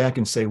to look back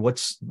and say,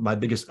 what's my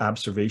biggest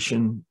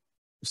observation,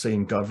 say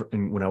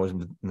when I was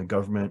in the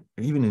government,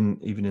 even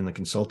in the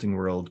consulting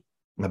world,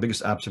 my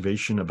biggest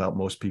observation about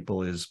most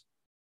people is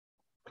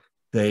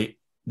they're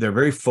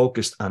very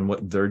focused on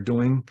what they're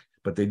doing,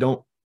 but they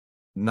don't.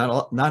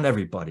 Not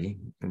everybody,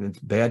 and it's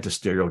bad to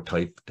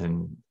stereotype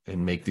and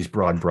make these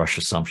broad brush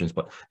assumptions.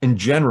 But in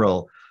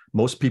general,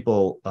 most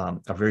people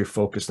are very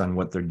focused on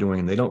what they're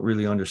doing, and they don't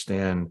really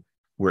understand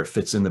where it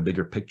fits in the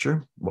bigger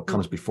picture, what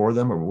comes before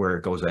them or where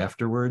it goes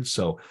afterwards.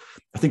 So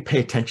I think pay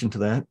attention to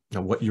that,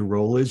 what your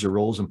role is. Your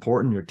role is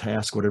important, your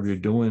task, whatever you're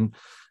doing.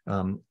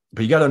 But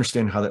you got to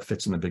understand how that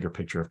fits in the bigger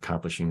picture of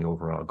accomplishing the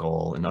overall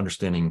goal, and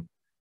understanding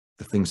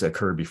the things that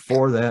occur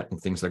before that and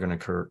things that are going to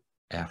occur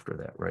after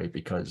that, right?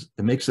 Because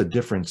it makes a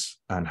difference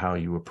on how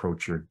you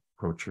approach your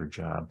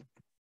job,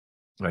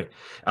 right?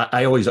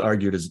 I always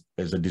argued as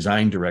a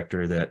design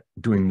director that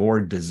doing more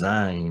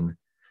design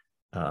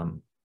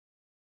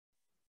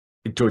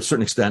to a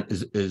certain extent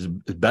is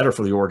better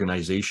for the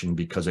organization,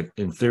 because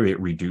in theory it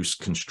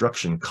reduced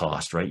construction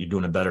cost, right? You're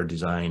doing a better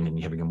design and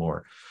you're having a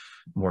more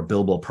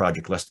billable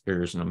project, less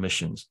errors and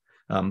omissions.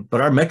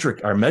 But our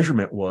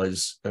measurement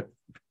was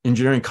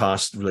engineering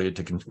costs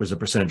related was a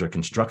percentage of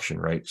construction,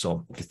 right?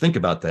 So if you think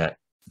about that,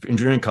 if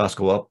engineering costs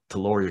go up to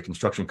lower your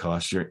construction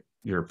costs,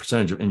 your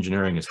percentage of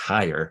engineering is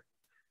higher,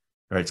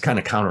 right? It's kind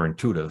of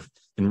counterintuitive,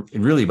 and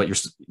really, but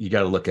you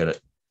got to look at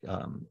it,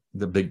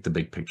 the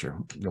big picture.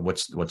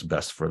 What's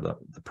best for the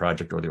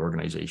project or the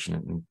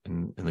organization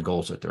and the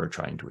goals that they're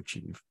trying to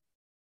achieve.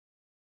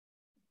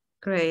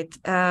 Great.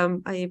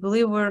 I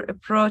believe we're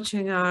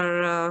approaching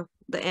the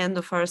end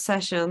of our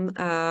session.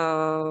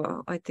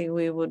 I think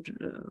we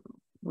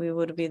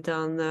would be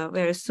done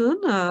very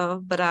soon,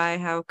 but I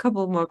have a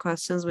couple more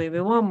questions, maybe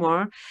one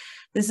more.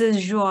 This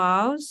is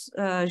Joao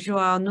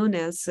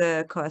Nunes'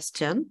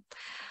 question.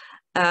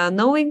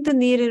 Knowing the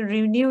need in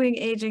renewing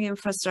aging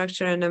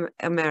infrastructure in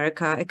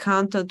America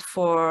accounted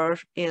for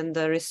in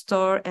the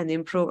Restore and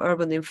Improve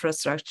Urban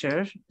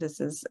Infrastructure. This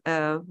is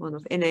one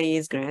of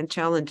NAE's grand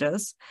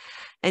challenges.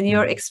 And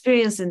your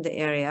experience in the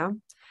area,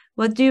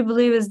 what do you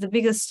believe is the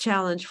biggest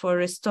challenge for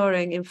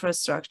restoring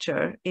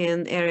infrastructure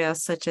in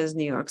areas such as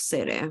New York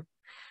City?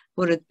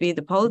 Would it be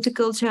the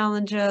political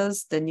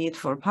challenges, the need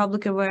for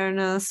public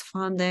awareness,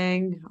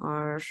 funding,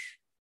 or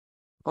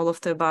all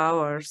of the above,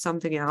 or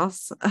something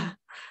else?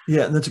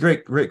 Yeah, that's a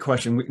great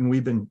question.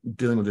 We've been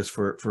dealing with this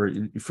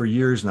for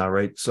years now,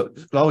 right? So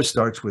it always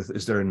starts with,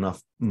 is there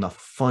enough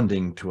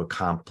funding to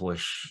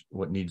accomplish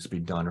what needs to be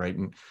done, right?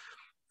 And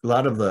a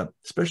lot of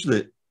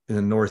especially in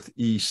the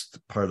Northeast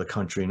part of the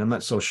country, and I'm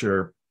not so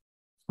sure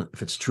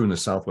if it's true in the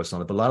Southwest,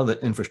 but a lot of the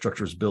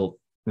infrastructure is built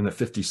in the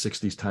 50s,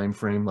 60s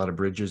timeframe. A lot of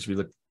bridges. If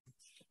you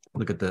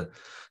look at the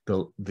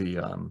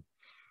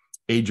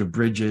age of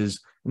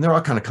bridges, and they're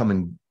all kind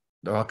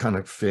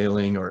of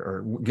failing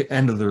or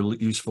end of their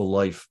useful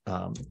life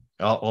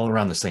all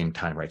around the same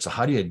time, right? So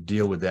how do you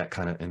deal with that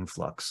kind of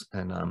influx?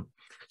 And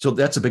so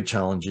that's a big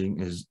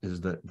challenging is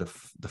the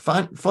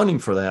funding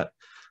for that.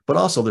 But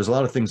also there's a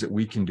lot of things that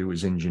we can do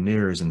as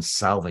engineers in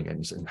solving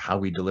it, and how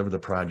we deliver the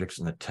projects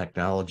and the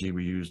technology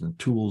we use and the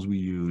tools we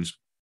use.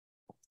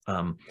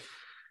 Can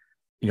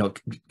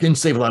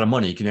save a lot of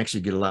money. You can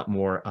actually get a lot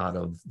more out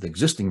of the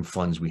existing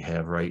funds we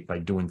have, right? By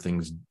doing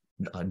things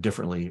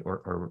differently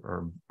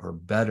or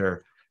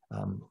better.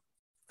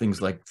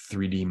 Things like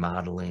 3D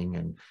modeling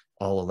and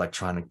all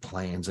electronic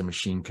plans and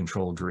machine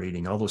controlled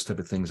grading, all those type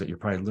of things that you're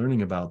probably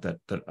learning about that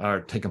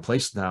are taking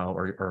place now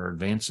or are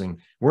advancing,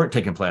 weren't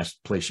taking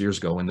place years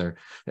ago, and they're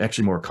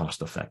actually more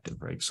cost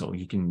effective, right? So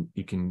we can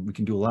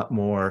do a lot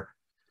more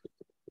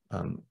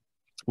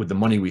with the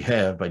money we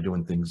have by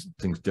doing things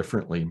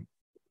differently.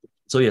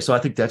 So yeah, so I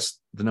think that's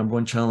the number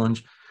one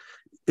challenge.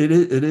 It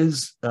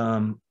is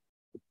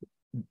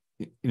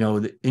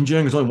the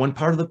engineering is only one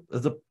part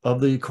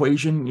of the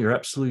equation. You're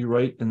absolutely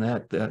right in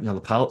that.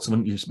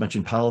 Someone you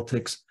mentioned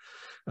politics.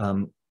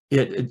 In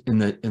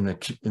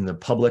the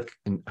public,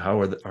 and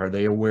how are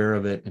they aware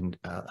of it, and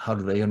how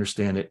do they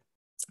understand it?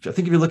 I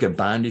think if you look at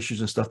bond issues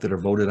and stuff that are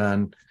voted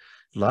on,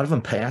 a lot of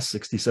them pass,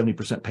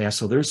 60-70% pass.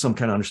 So there's some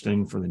kind of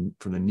understanding for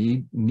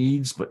the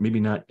needs, but maybe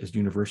not as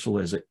universal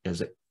as it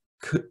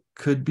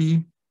could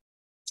be.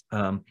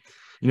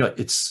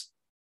 It's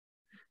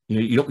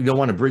you don't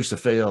want a bridge to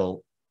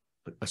fail,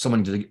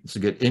 someone to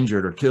get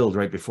injured or killed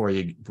right before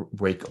you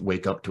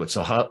wake up to it.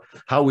 So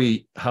how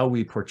we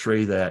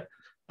portray that,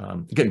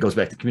 again, it goes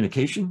back to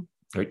communication,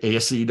 right?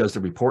 ASCE does the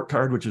report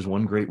card, which is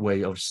one great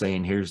way of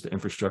saying, here's the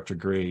infrastructure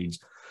grades,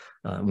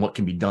 and what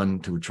can be done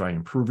to try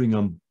improving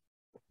them.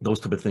 Those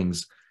type of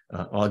things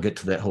all get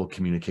to that whole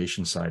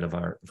communication side of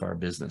our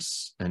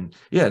business. And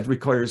yeah, it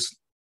requires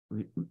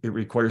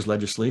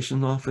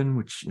legislation often,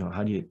 which,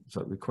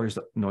 so it requires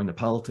knowing the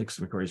politics,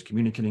 it requires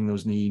communicating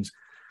those needs,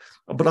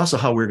 but also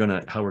how we're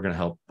gonna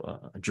help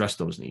address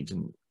those needs.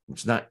 And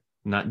it's not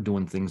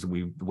doing things the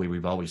way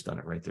we've always done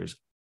it, right?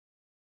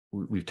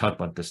 We've talked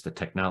about this, the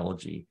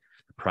technology,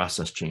 the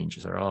process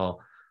changes are all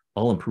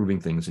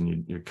improving things,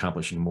 and you're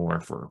accomplishing more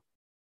for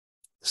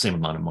the same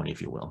amount of money,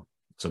 if you will.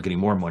 So getting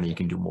more money, you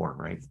can do more,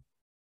 right?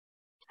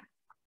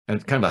 And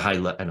it's kind of a high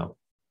level, I know,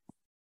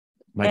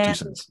 my 2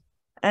 cents.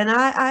 And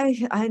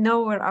I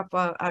know we're up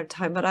our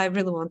time, but I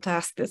really want to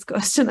ask this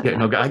question. Yeah,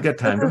 no, I got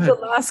time. Go ahead. The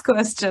last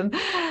question,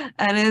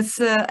 and it's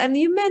and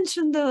you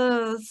mentioned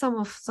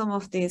some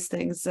of these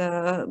things,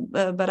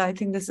 but I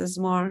think this is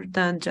more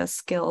than just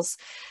skills.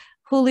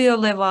 Julio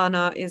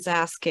Levana is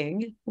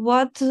asking,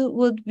 what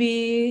would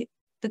be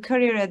the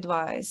career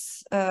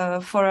advice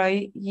for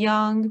a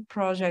young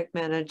project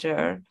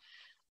manager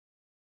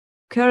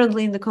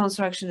currently in the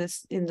construction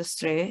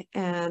industry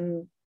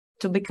and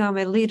to become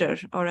a leader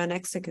or an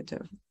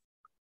executive?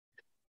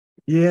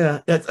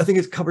 Yeah, I think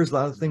it covers a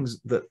lot of things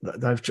that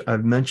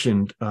I've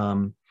mentioned.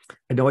 I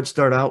know I'd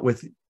start out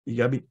with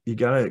you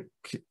gotta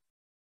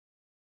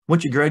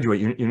once you graduate,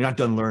 you're not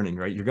done learning,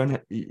 right? You're gonna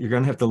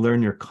have to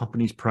learn your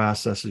company's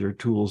processes, your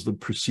tools, the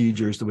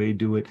procedures, the way you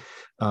do it.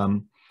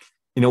 In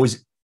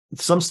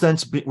some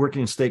sense,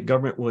 working in state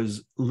government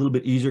was a little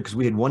bit easier because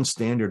we had one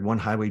standard, one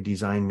highway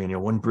design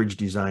manual, one bridge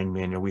design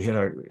manual. We had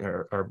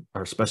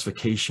our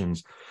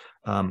specifications.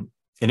 And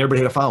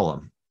everybody had to follow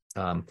them.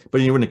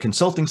 But you're in the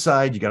consulting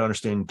side, you got to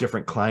understand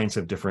different clients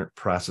have different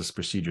process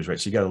procedures, right?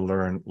 So you got to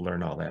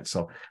learn all that.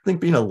 So I think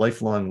being a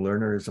lifelong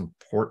learner is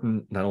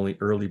important, not only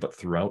early, but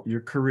throughout your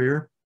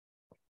career.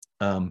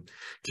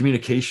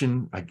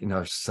 Communication,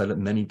 I've said it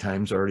many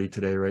times already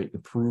today, right?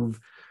 It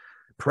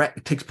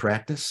takes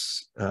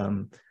practice.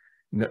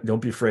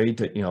 Don't be afraid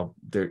to,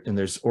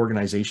 there's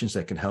organizations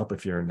that can help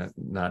if you're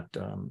not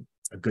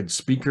a good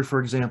speaker,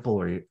 for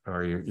example,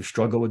 or you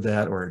struggle with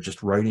that, or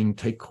just writing,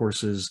 take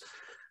courses,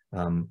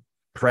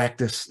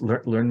 practice,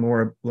 learn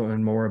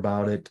more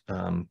about it.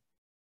 I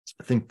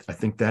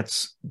think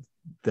that's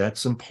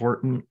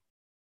important.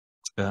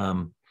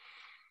 I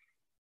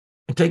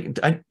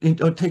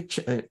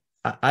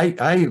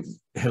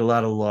had a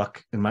lot of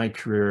luck in my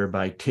career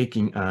by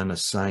taking on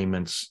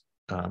assignments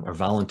or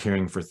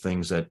volunteering for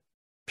things that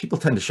people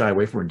tend to shy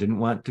away from or didn't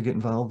want to get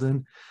involved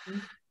in. Mm-hmm.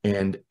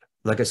 And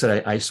like I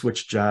said, I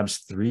switched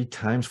jobs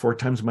 4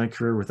 times in my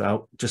career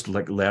without just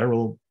like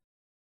lateral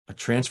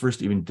transfers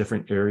to even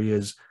different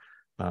areas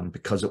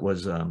because it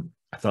was,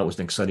 I thought it was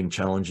an exciting,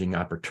 challenging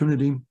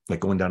opportunity, like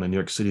going down to New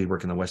York City,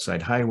 working the West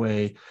Side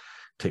Highway,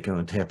 taking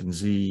on Tappan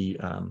Zee.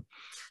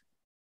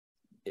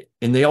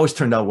 And they always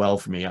turned out well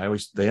for me. I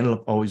ended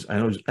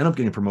up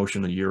getting a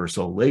promotion a year or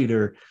so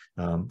later,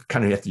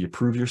 kind of after you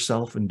prove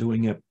yourself in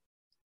doing it,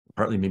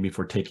 partly maybe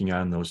for taking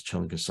on those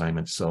challenging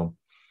assignments. So,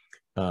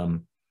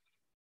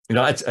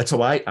 that's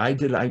how I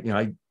did.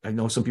 I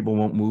know some people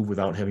won't move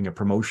without having a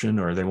promotion,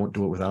 or they won't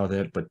do it without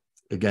it. But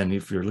again,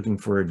 if you're looking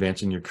for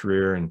advancing your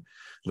career and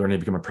learning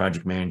to become a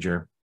project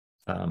manager,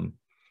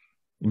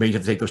 You may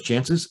have to take those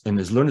chances and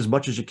learn as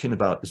much as you can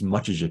about as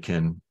much as you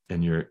can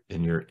in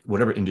your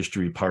whatever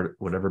industry part,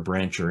 whatever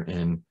branch you're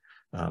in.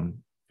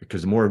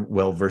 Because the more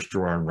well-versed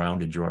you are and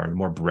rounded you are, the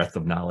more breadth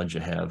of knowledge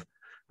you have,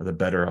 the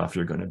better off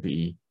you're going to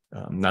be,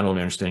 not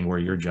only understanding where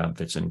your job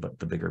fits in, but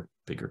the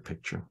bigger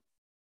picture.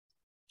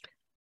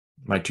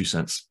 My 2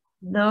 cents.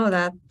 No,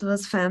 that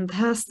was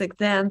fantastic,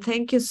 Dan.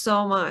 Thank you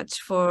so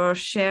much for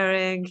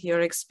sharing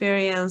your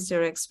experience,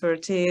 your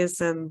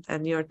expertise,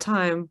 and your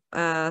time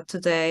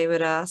today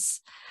with us.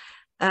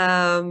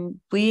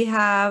 We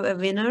have a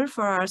winner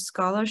for our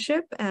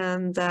scholarship,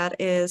 and that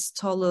is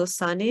Tolu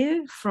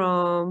Sani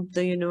from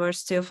the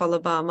University of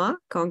Alabama.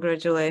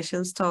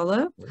 Congratulations,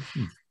 Tolu.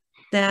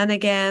 Then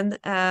again,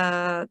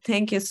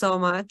 thank you so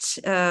much.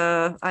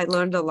 I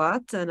learned a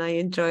lot and I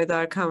enjoyed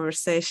our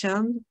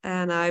conversation,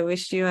 and I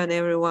wish you and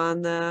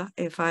everyone,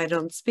 if I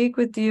don't speak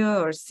with you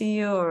or see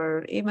you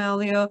or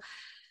email you,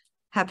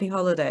 happy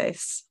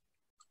holidays.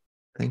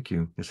 Thank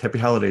you. Yes, happy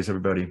holidays,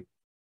 everybody.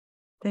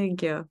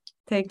 Thank you.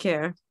 Take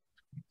care.